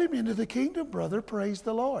love him into the kingdom, brother. Praise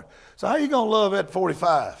the Lord. So how you going to love at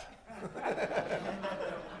 45?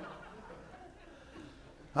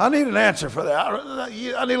 I need an answer for that. I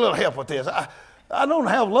need a little help with this. I don't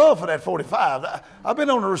have love for that 45. I've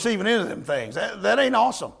been on the receiving end of them things. That ain't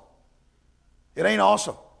awesome. It ain't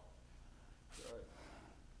awesome.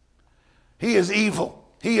 He is evil.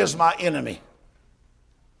 He is my enemy.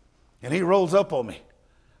 And he rolls up on me.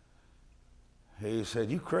 He said,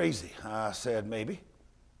 you crazy? I said, maybe.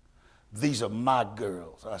 These are my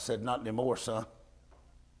girls. I said, not anymore, son.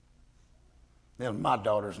 They're my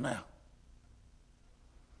daughters now.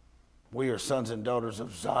 We are sons and daughters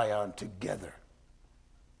of Zion together.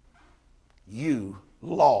 You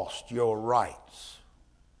lost your rights.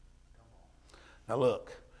 Now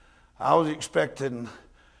look, I was expecting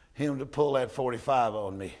him to pull that 45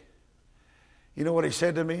 on me. You know what he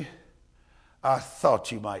said to me? I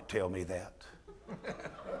thought you might tell me that.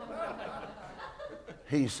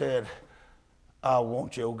 He said, I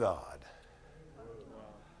want your God.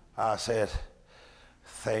 I said,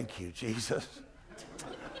 thank you, Jesus.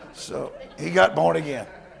 So he got born again.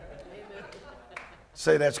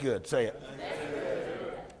 Say that's good. Say it.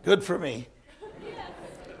 Good for me.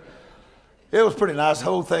 It was pretty nice. The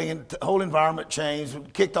whole thing, the whole environment changed. We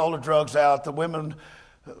kicked all the drugs out. The women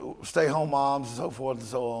stay-home moms and so forth and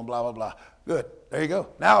so on, blah, blah, blah. Good. There you go.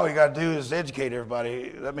 Now all you got to do is educate everybody.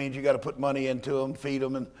 That means you got to put money into them, feed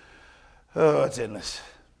them, and oh, it's endless.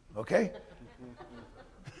 Okay?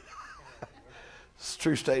 It's a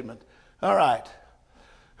true statement. All right.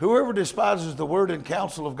 Whoever despises the word and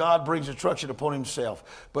counsel of God brings destruction upon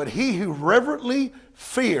himself. But he who reverently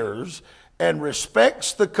fears and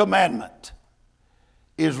respects the commandment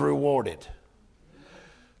is rewarded.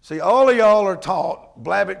 See, all of y'all are taught,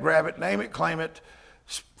 blab it, grab it, name it, claim it,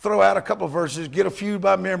 throw out a couple of verses, get a few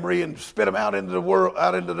by memory, and spit them out into the world,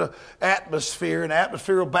 out into the atmosphere, and the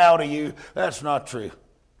atmosphere will bow to you. That's not true.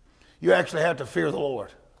 You actually have to fear the Lord.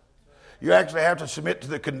 You actually have to submit to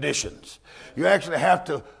the conditions. You actually have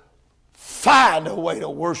to find a way to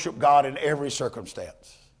worship God in every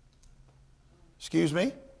circumstance. Excuse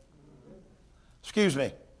me? Excuse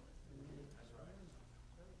me.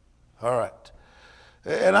 All right.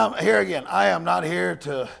 And I'm here again. I am not here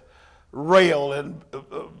to rail and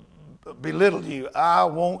belittle you. I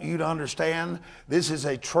want you to understand this is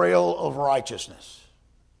a trail of righteousness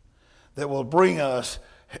that will bring us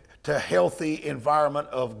to a healthy environment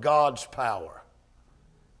of God's power.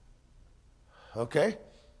 Okay?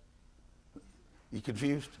 You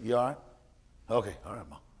confused? You all right? Okay. All right,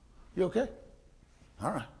 Mom. You okay?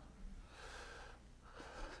 All right.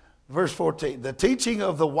 Verse 14. The teaching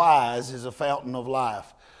of the wise is a fountain of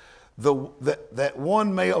life, that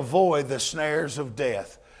one may avoid the snares of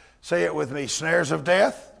death. Say it with me. Snares of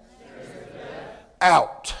death? Snares of death.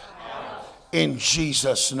 Out. In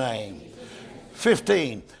Jesus' name.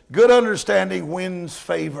 15. Good understanding wins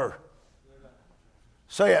favor.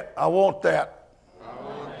 Say it. I want that. I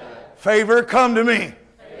want that. Favor, come to me.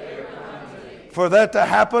 Favor, come to me. For that to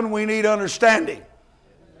happen, we need understanding.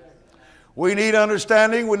 We need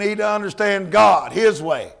understanding. We need to understand God, His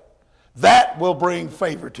way. That will bring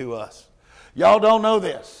favor to us. Y'all don't know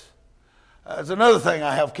this. There's another thing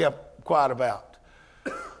I have kept quiet about.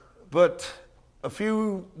 But a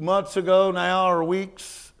few months ago now, or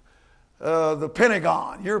weeks, the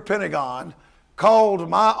Pentagon, your Pentagon, called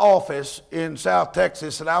my office in South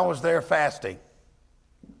Texas, and I was there fasting.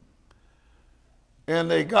 And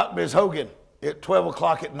they got Ms. Hogan at 12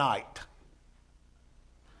 o'clock at night.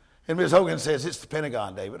 And Ms. Hogan says, it's the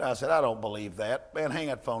Pentagon, David. I said, I don't believe that. Man, hang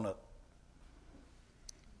that phone up.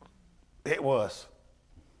 It was.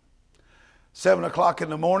 7 o'clock in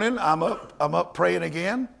the morning, I'm up praying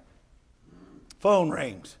again. Phone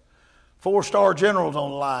rings. 4-star generals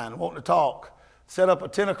on the line wanting to talk. Set up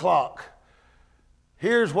at 10 o'clock.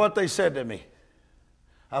 Here's what they said to me.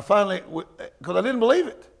 I finally, because I didn't believe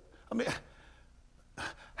it. I mean,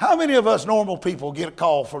 how many of us normal people get a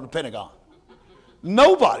call from the Pentagon?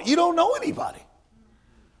 Nobody. You don't know anybody.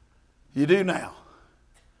 You do now.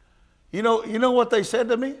 You know what they said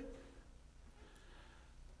to me?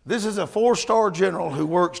 This is a 4-star general who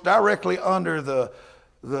works directly under the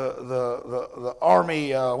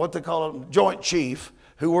Army, what they call it, Joint Chief,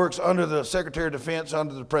 who works under the Secretary of Defense,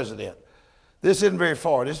 under the President. This isn't very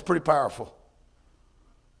far. This is pretty powerful.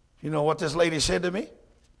 You know what this lady said to me?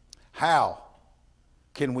 How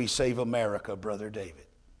can we save America, Brother David?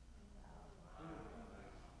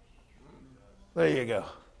 There you go.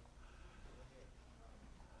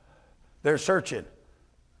 They're searching.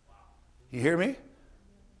 You hear me?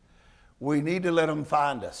 We need to let them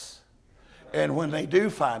find us. And when they do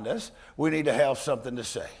find us, we need to have something to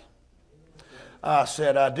say. I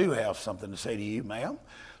said, I do have something to say to you, ma'am.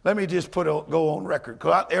 Let me just go on record.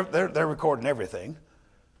 Because they're recording everything,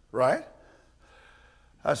 right?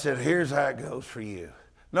 I said, here's how it goes for you.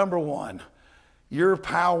 Number one, your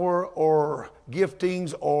power or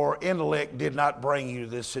giftings or intellect did not bring you to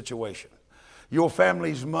this situation. Your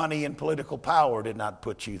family's money and political power did not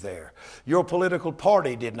put you there. Your political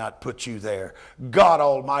party did not put you there. God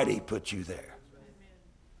Almighty put you there.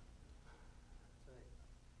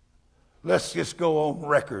 Let's just go on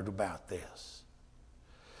record about this.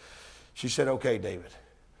 She said, okay, David,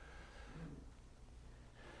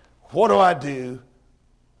 what do I do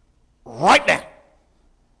right now?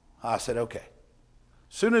 I said, okay.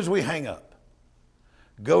 As soon as we hang up,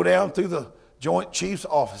 go down through the Joint Chiefs'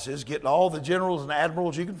 offices, getting all the generals and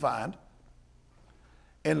admirals you can find,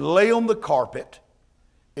 and lay on the carpet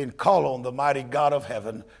and call on the mighty God of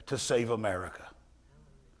heaven to save America.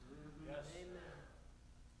 Yes.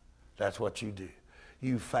 That's what you do.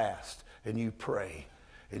 You fast and you pray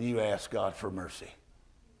and you ask God for mercy.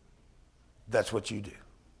 That's what you do.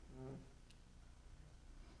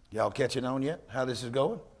 Y'all catching on yet? How this is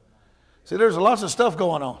going? See, there's lots of stuff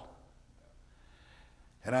going on.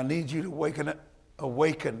 And I need you to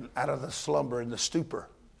awaken out of the slumber and the stupor.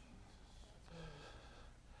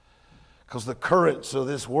 Because the currents of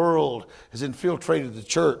this world has infiltrated the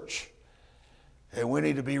church. And we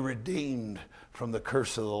need to be redeemed from the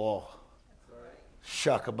curse of the law.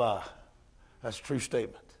 Shakabah. That's a true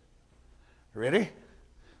statement. Ready?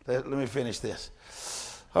 Let me finish this.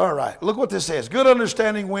 All right. Look what this says. Good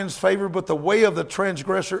understanding wins favor, but the way of the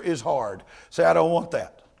transgressor is hard. Say, I don't want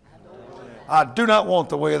that. I do not want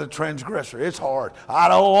the way of the transgressor. It's hard. I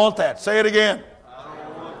don't want that. Say it again.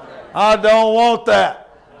 I don't want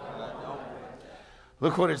that.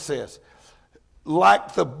 Look what it says.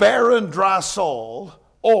 Like the barren dry soil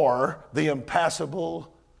or the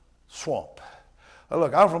impassable swamp. Now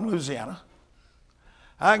look, I'm from Louisiana.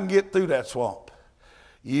 I can get through that swamp.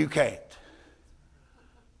 You can't.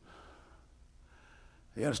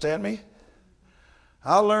 You understand me?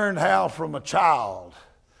 I learned how from a child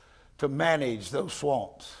to manage those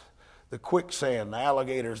swamps, the quicksand, the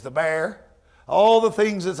alligators, the bear, all the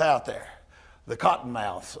things that's out there, the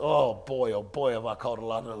cottonmouths. Oh boy, have I caught a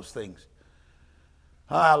lot of those things.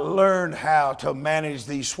 I learned how to manage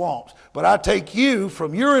these swamps. But I take you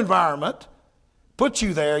from your environment, put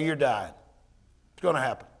you there, you're dying. It's going to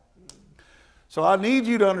happen. So I need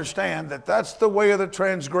you to understand that that's the way of the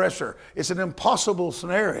transgressor. It's an impossible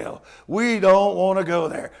scenario. We don't want to go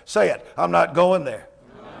there. Say it. I'm not going there.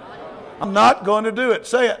 I'm not going to do it.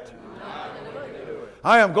 Say it.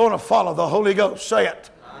 I am going to follow the Holy Ghost. Say it.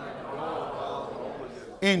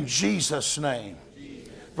 In Jesus' name.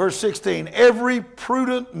 Verse 16. Every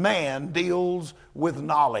prudent man deals with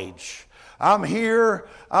knowledge. I'm here.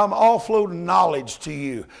 I'm offloading knowledge to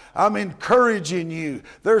you. I'm encouraging you.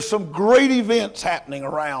 There's some great events happening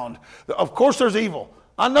around. Of course there's evil.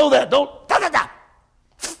 I know that. Don't.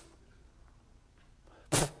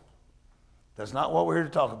 That's not what we're here to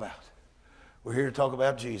talk about. We're here to talk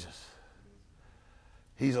about Jesus.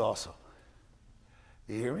 He's awesome.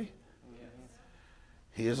 You hear me?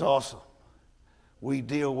 He is awesome. We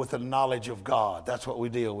deal with the knowledge of God. That's what we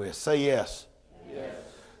deal with. Say yes. Yes.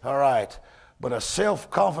 All right. But a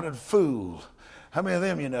self-confident fool, how many of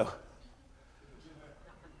them you know?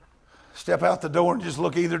 Step out the door and just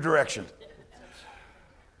look either direction.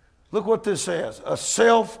 Look what this says. A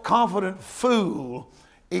self-confident fool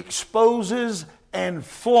exposes and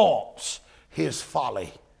flaunts his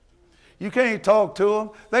folly. You can't talk to them.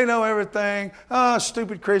 They know everything. Oh,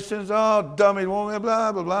 stupid Christians. Oh, dummy woman,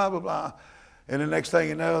 blah, blah, blah, blah, blah. And the next thing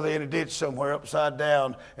you know, they're in a ditch somewhere upside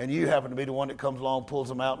down, and you happen to be the one that comes along, pulls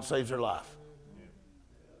them out, and saves their life.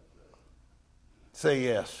 Say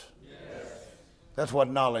yes. Yes. That's what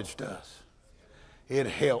knowledge does. It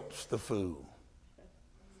helps the fool.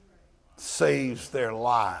 Saves their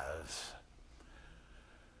lives.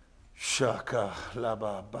 Shaka la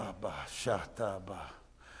ba ba ba shata ba.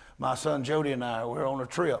 My son Jody and I, we're on a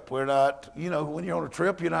trip. We're not, when you're on a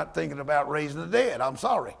trip, you're not thinking about raising the dead. I'm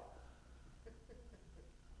sorry.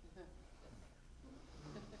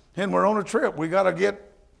 And we're on a trip. We got to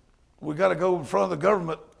go in front of the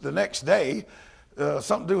government the next day.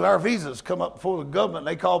 Something to do with our visas come up before the government.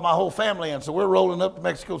 They called my whole family in, so we're rolling up to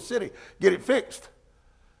Mexico City, get it fixed.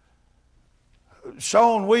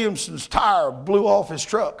 Sean Williamson's tire blew off his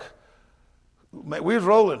truck. We was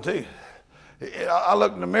rolling too. I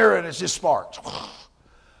looked in the mirror and it's just sparks.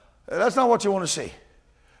 That's not what you want to see.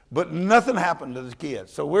 But nothing happened to the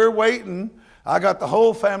kids. So we're waiting. I got the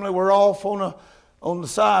whole family. We're off on the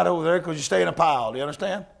side over there because you stay in a pile. Do you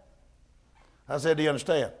understand? I said, do you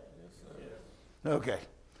understand? Yes. Okay.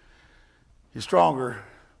 You're stronger,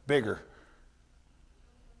 bigger.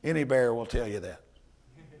 Any bear will tell you that.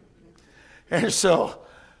 And so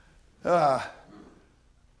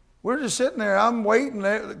we're just sitting there. I'm waiting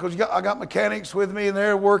there because I got mechanics with me and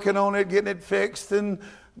they're working on it, getting it fixed and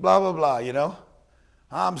blah, blah, blah,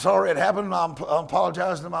 I'm sorry it happened. I'm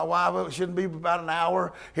apologizing to my wife. It shouldn't be about an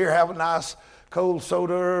hour. Here, have a nice cold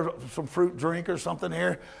soda or some fruit drink or something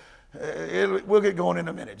here. We'll get going in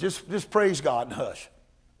a minute. Just praise God and hush.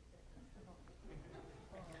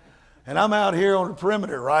 And I'm out here on the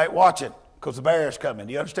perimeter, right, watching because the bear's coming.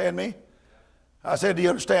 Do you understand me? I said, do you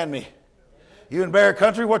understand me? You in bear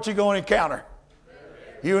country, what you going to encounter?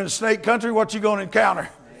 You in snake country, what you going to encounter?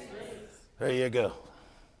 There you go.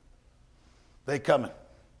 They coming.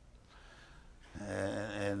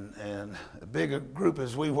 And a big a group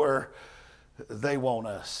as we were, they want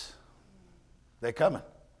us. They coming.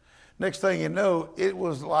 Next thing you know, it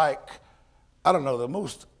was like, I don't know, the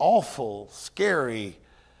most awful, scary,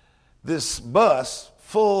 this bus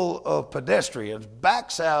full of pedestrians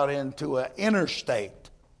backs out into an interstate,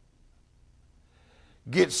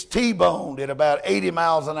 gets T-boned at about 80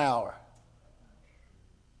 miles an hour.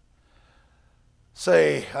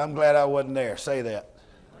 Say, I'm glad I wasn't there. Say that.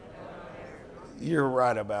 You're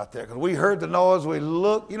right about that. Because we heard the noise, we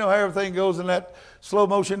looked, how everything goes in that slow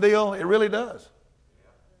motion deal? It really does.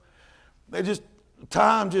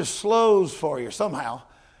 Time just slows for you somehow.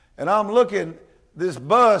 And I'm looking, this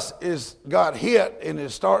bus got hit and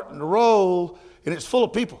is starting to roll, and it's full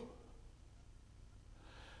of people.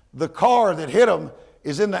 The car that hit them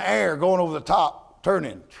is in the air going over the top,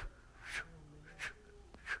 turning.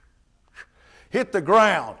 Hit the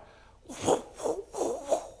ground.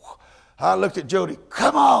 I looked at Jody,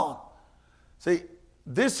 come on. See,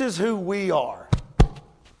 this is who we are.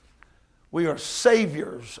 We are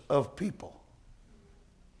saviors of people.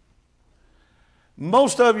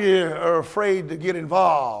 Most of you are afraid to get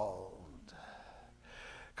involved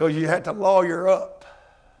because you had to lawyer up.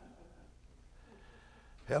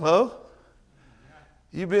 Hello?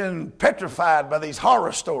 You've been petrified by these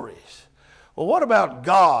horror stories. Well, what about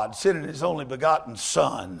God sending His only begotten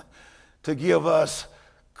Son to give us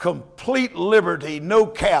complete liberty, no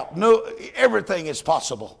cap, everything is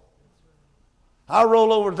possible? I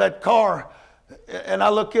roll over to that car and I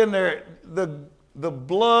look in there, the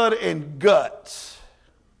blood and guts.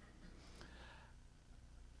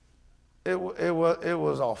 It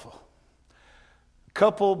was awful.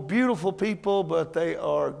 Couple beautiful people, but they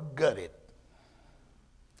are gutted.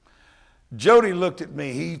 Jody looked at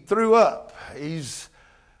me. He threw up. And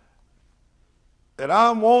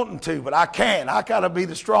I'm wanting to, but I can't. I got to be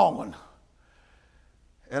the strong one.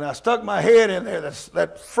 And I stuck my head in there.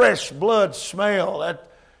 That fresh blood smell.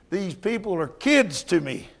 These people are kids to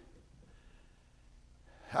me.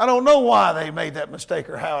 I don't know why they made that mistake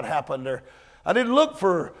or how it happened. I didn't look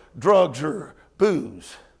for drugs or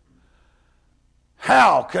booze.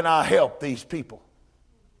 How can I help these people?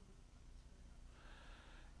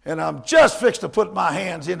 And I'm just fixed to put my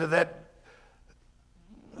hands into that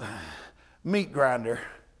meat grinder.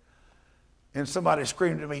 And somebody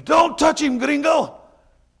screamed at me, "Don't touch him, gringo."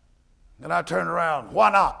 And I turned around, "Why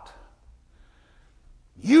not?"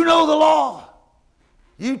 "You know the law.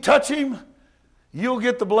 You touch him, you'll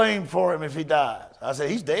get the blame for him if he dies." I said,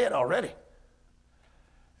 "He's dead already."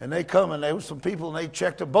 And they come and there was some people and they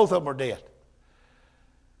checked him. Both of them are dead.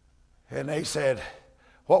 And they said,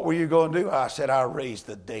 what were you going to do? I said, I raised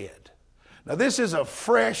the dead. Now, this is a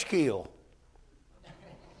fresh kill.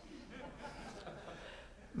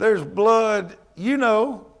 There's blood, you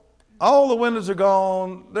know, all the windows are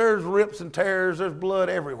gone. There's rips and tears. There's blood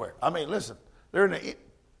everywhere. I mean, listen,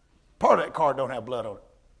 part of that car don't have blood on it.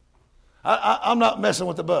 I'm not messing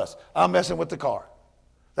with the bus. I'm messing with the car.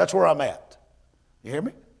 That's where I'm at. You hear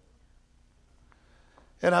me?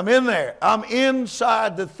 And I'm in there. I'm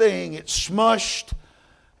inside the thing. It's smushed.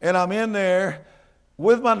 And I'm in there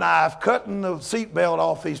with my knife, cutting the seatbelt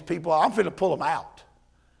off these people. I'm finna pull them out.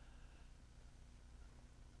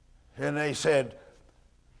 And they said,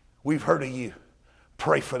 we've heard of you.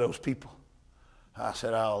 Pray for those people. I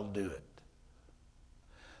said, I'll do it.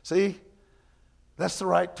 See, that's the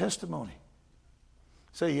right testimony.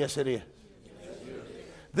 Say, yes, it is.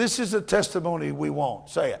 This is a testimony we want.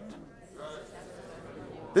 Say it.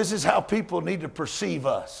 This is how people need to perceive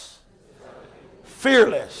us.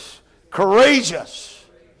 Fearless, courageous.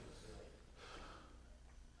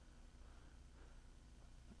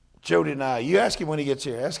 Jody and I, you ask him when he gets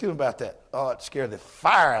here. Ask him about that. Oh, it scared the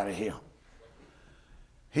fire out of him.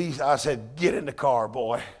 I said, get in the car,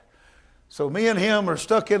 boy. So me and him are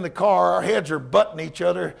stuck in the car. Our heads are butting each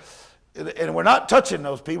other. And we're not touching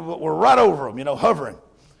those people, but we're right over them, hovering.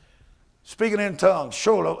 Speaking in tongues.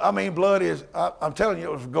 Sure, I mean, blood is, I'm telling you,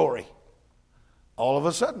 it was gory. All of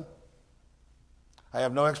a sudden, I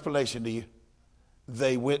have no explanation to you.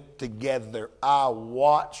 They went together. I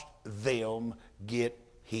watched them get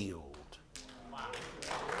healed.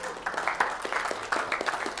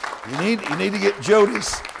 You need to get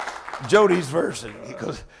Jody's version,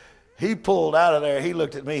 because he pulled out of there. He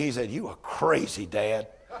looked at me. He said, "You are crazy, Dad."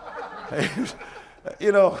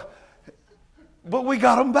 But we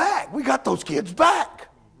got them back. We got those kids back.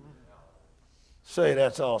 Say,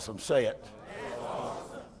 that's awesome. Say it.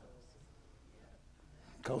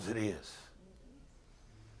 Because it is.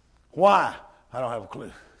 Why? I don't have a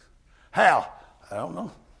clue. How? I don't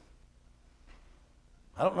know.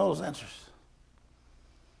 I don't know those answers.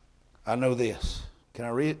 I know this. Can I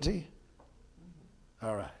read it to you?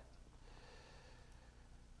 All right.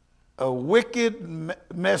 A wicked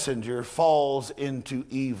messenger falls into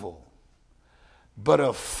evil, but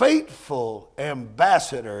a faithful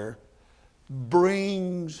ambassador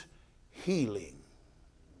brings healing.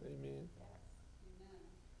 Amen.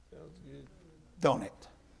 Sounds good. Don't it?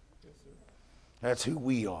 Yes, sir. That's who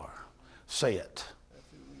we are. Say it. That's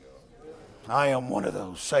who we are. I am one of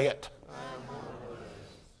those. Say it. I am one of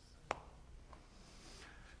those.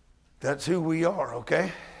 That's who we are,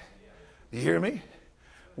 okay? You hear me?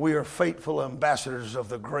 We are faithful ambassadors of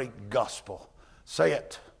the great gospel. Say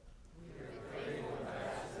it.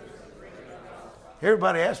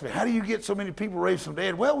 Everybody asks me, how do you get so many people raised from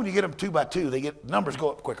dead? Well, when you get them 2 by 2, numbers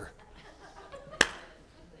go up quicker.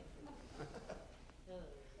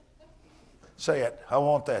 Say it. I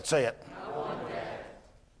want that. Say it. I want that.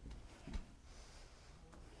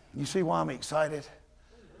 You see why I'm excited?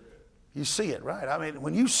 You see it, right? I mean,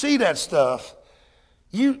 when you see that stuff,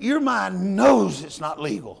 your mind knows it's not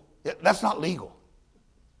legal. That's not legal.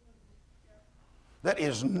 That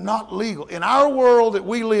is not legal. In our world that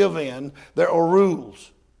we live in, there are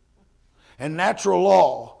rules and natural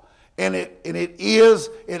law, and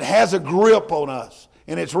it has a grip on us,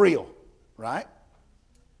 and it's real, right?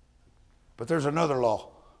 But there's another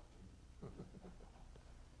law.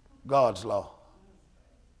 God's law.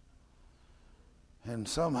 And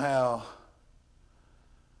somehow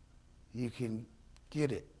you can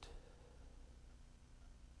get it.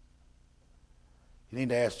 You need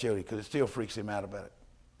to ask Jody, because it still freaks him out about it.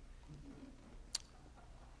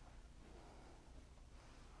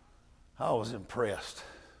 I was impressed.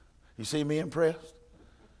 You see me impressed?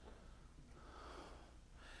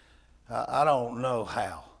 I don't know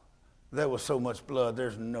how. There was so much blood,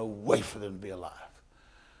 there's no way for them to be alive.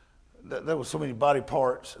 There was so many body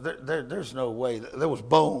parts. There's no way. There was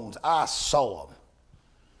bones. I saw them.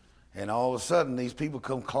 And all of a sudden, these people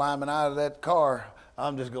come climbing out of that car.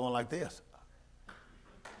 I'm just going like this.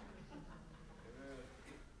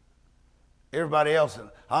 Everybody else,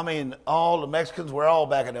 I mean, all the Mexicans, we're all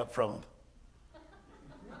backing up from them.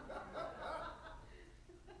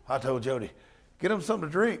 I told Jody, get them something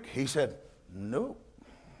to drink. He said, nope.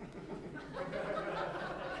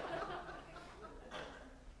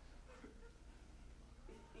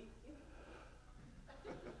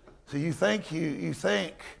 So you think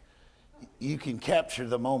you can capture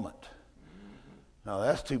the moment. No,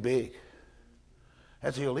 that's too big.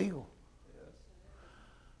 That's illegal.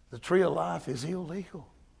 The tree of life is illegal.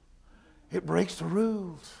 It breaks the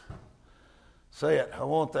rules. Say it. I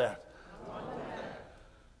want that.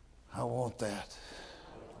 I want that.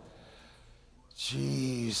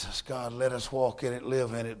 Jesus, God, let us walk in it,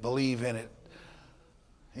 live in it, believe in it.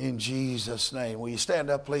 In Jesus' name. Will you stand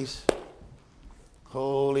up, please?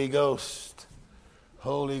 Holy Ghost.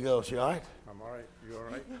 Holy Ghost. You all right? I'm all right. You all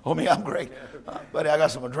right? Oh, me, I'm great. Buddy, I got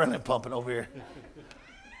some adrenaline pumping over here.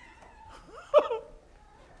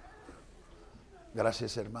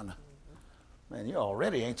 Gracias, hermana. Man, you're all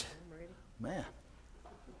ready, ain't you? Man.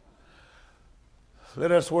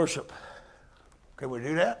 Let us worship. Can we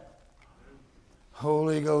do that?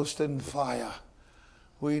 Holy Ghost and fire.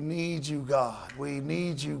 We need you, God. We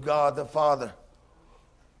need you, God the Father.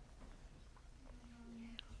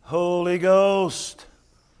 Holy Ghost,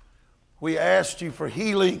 we asked you for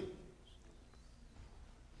healing.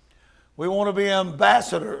 We want to be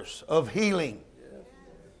ambassadors of healing.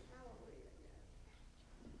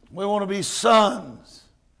 We want to be sons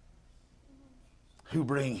who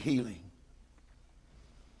bring healing.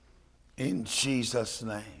 In Jesus'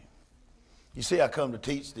 name. You see, I come to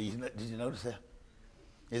teach. Did you notice that?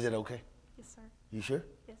 Is it okay? Yes, sir. You sure?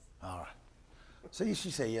 Yes. All right. See,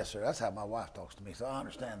 she said yes, sir. That's how my wife talks to me, so I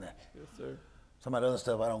understand that. Yes, sir. Some of the other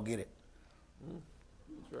stuff, I don't get it.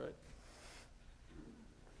 That's right.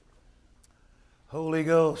 Holy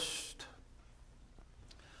Ghost,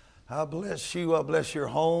 I bless you. I bless your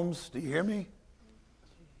homes. Do you hear me?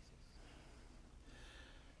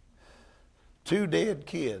 2 dead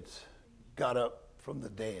kids got up from the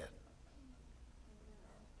dead.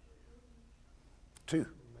 2.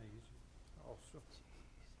 Awesome.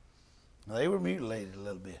 They were mutilated a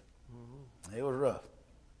little bit. It was rough.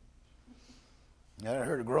 I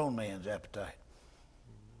hurt a grown man's appetite.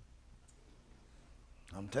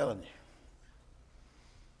 I'm telling you.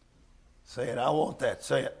 Say it. I want that.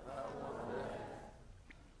 Say it.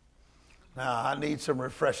 Now, I need some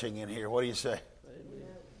refreshing in here. What do you say? Amen.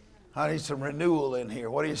 I need some renewal in here.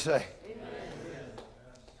 What do you say?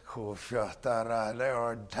 There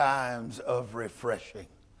are times of refreshing.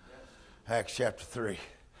 Acts chapter 3.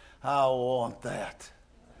 I want that.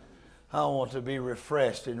 I want to be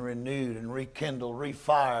refreshed and renewed and rekindled,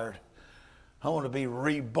 refired. I want to be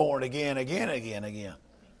reborn again.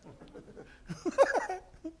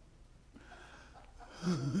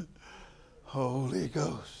 Holy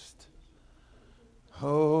Ghost.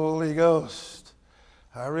 Holy Ghost.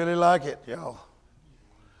 I really like it, y'all.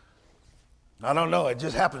 I don't know. It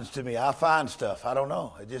just happens to me. I find stuff. I don't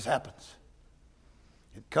know. It just happens.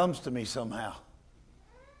 It comes to me somehow.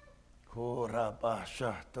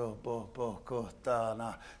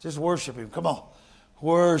 Just worship him. Come on.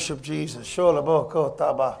 Worship Jesus.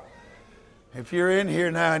 If you're in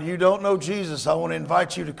here now and you don't know Jesus, I want to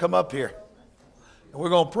invite you to come up here. And we're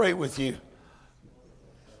going to pray with you.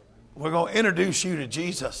 We're going to introduce you to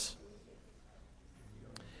Jesus.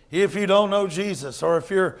 If you don't know Jesus, or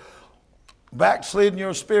if you're backslid in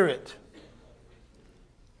your spirit,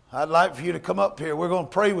 I'd like for you to come up here. We're going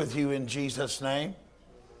to pray with you in Jesus' name.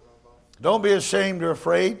 Don't be ashamed or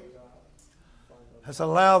afraid. Let's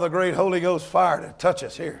allow the great Holy Ghost fire to touch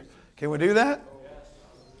us here. Can we do that?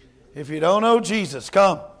 If you don't know Jesus,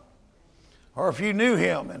 come. Or if you knew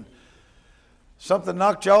him and something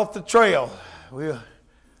knocked you off the trail, we're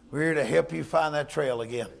here to help you find that trail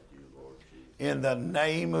again. In the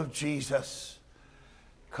name of Jesus.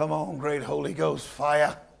 Come on, great Holy Ghost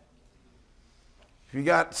fire. If you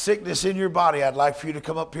got sickness in your body, I'd like for you to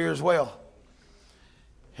come up here as well.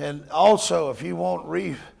 And also, if you want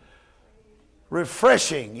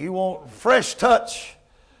refreshing, you want fresh touch,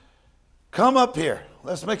 come up here.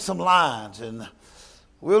 Let's make some lines, and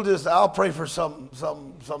I'll pray for some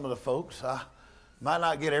of the folks. I might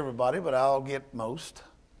not get everybody, but I'll get most.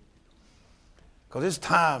 Because it's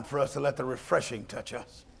time for us to let the refreshing touch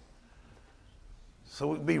us. So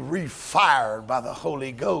we can be refired by the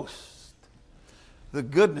Holy Ghost. The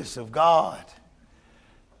goodness of God.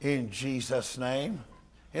 In Jesus' name.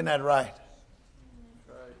 Isn't that right?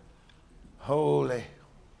 Right.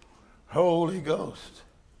 Holy Ghost.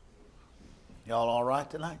 Y'all all right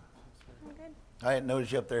tonight? I'm good. I didn't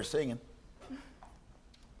notice you up there singing.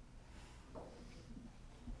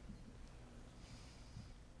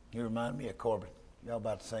 You remind me of Corbin. Y'all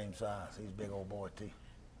about the same size. He's a big old boy too.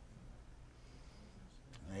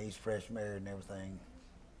 And he's fresh married and everything.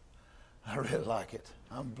 I really like it.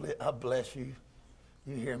 I bless you.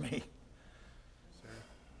 You hear me?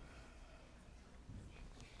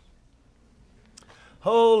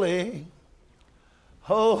 Holy.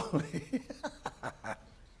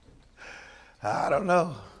 I don't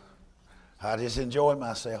know. I just enjoy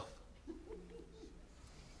myself.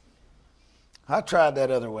 I tried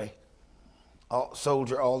that other way.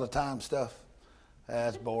 Soldier all the time stuff.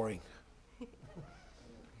 That's boring.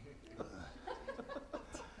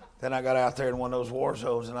 Then I got out there in one of those war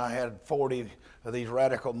zones, and I had 40 of these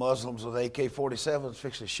radical Muslims with AK-47s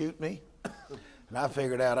fixing to shoot me. And I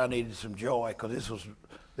figured out I needed some joy because this was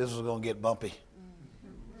going to get bumpy.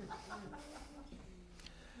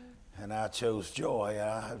 And I chose joy.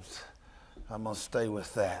 I'm going to stay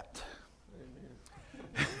with that.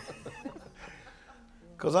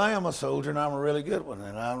 Because I am a soldier, and I'm a really good one,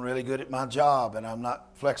 and I'm really good at my job, and I'm not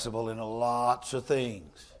flexible in lots of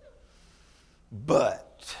things.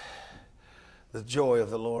 But the joy of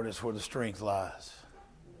the Lord is where the strength lies.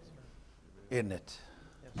 Isn't it?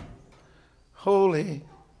 Holy,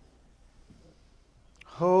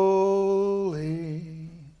 holy.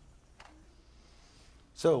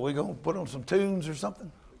 So we're going to put on some tunes or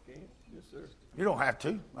something? We can. Yes, sir. You don't have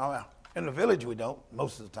to. In the village we don't,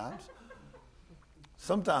 most of the times.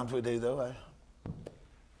 Sometimes we do, though.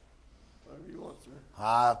 Whatever you want, sir.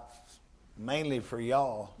 Mainly for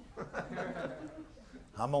y'all.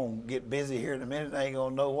 I'm going to get busy here in a minute. I ain't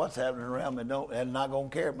going to know what's happening around me and not going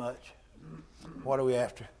to care much. What are we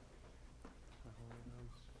after?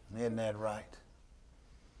 Isn't that right?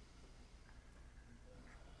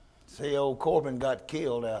 See, old Corbin got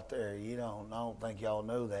killed out there. I don't think y'all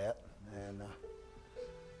know that. And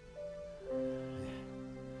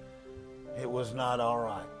it was not all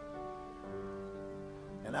right.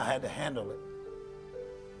 And I had to handle it.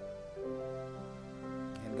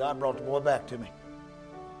 And God brought the boy back to me.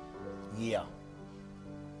 Yeah.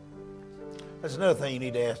 That's another thing you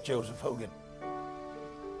need to ask Joseph Hogan.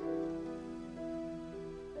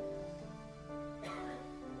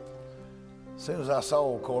 As soon as I saw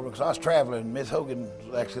old Corbin, because I was traveling, Miss Hogan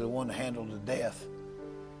was actually the one that handled the death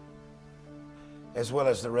as well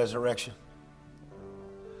as the resurrection.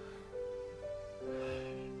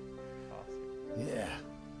 Yeah.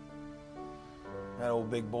 That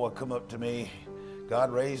old big boy come up to me.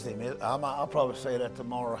 God raised him. I'll probably say that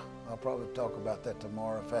tomorrow. I'll probably talk about that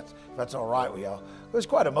tomorrow if that's all right with y'all. It was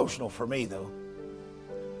quite emotional for me, though.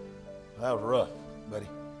 That was rough, buddy.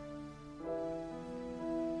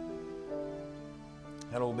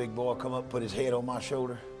 That old big boy come up, put his head on my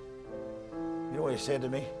shoulder. You know what he said to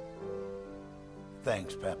me?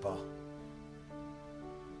 Thanks, Papa.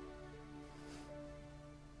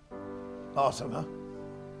 Awesome, huh?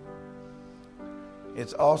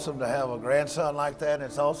 It's awesome to have a grandson like that, and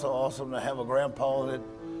it's also awesome to have a grandpa that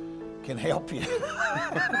can help you.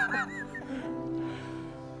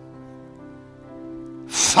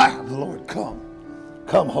 Fire of the Lord, come.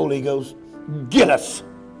 Come, Holy Ghost, get us.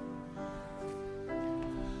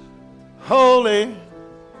 Holy.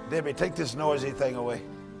 Debbie, take this noisy thing away.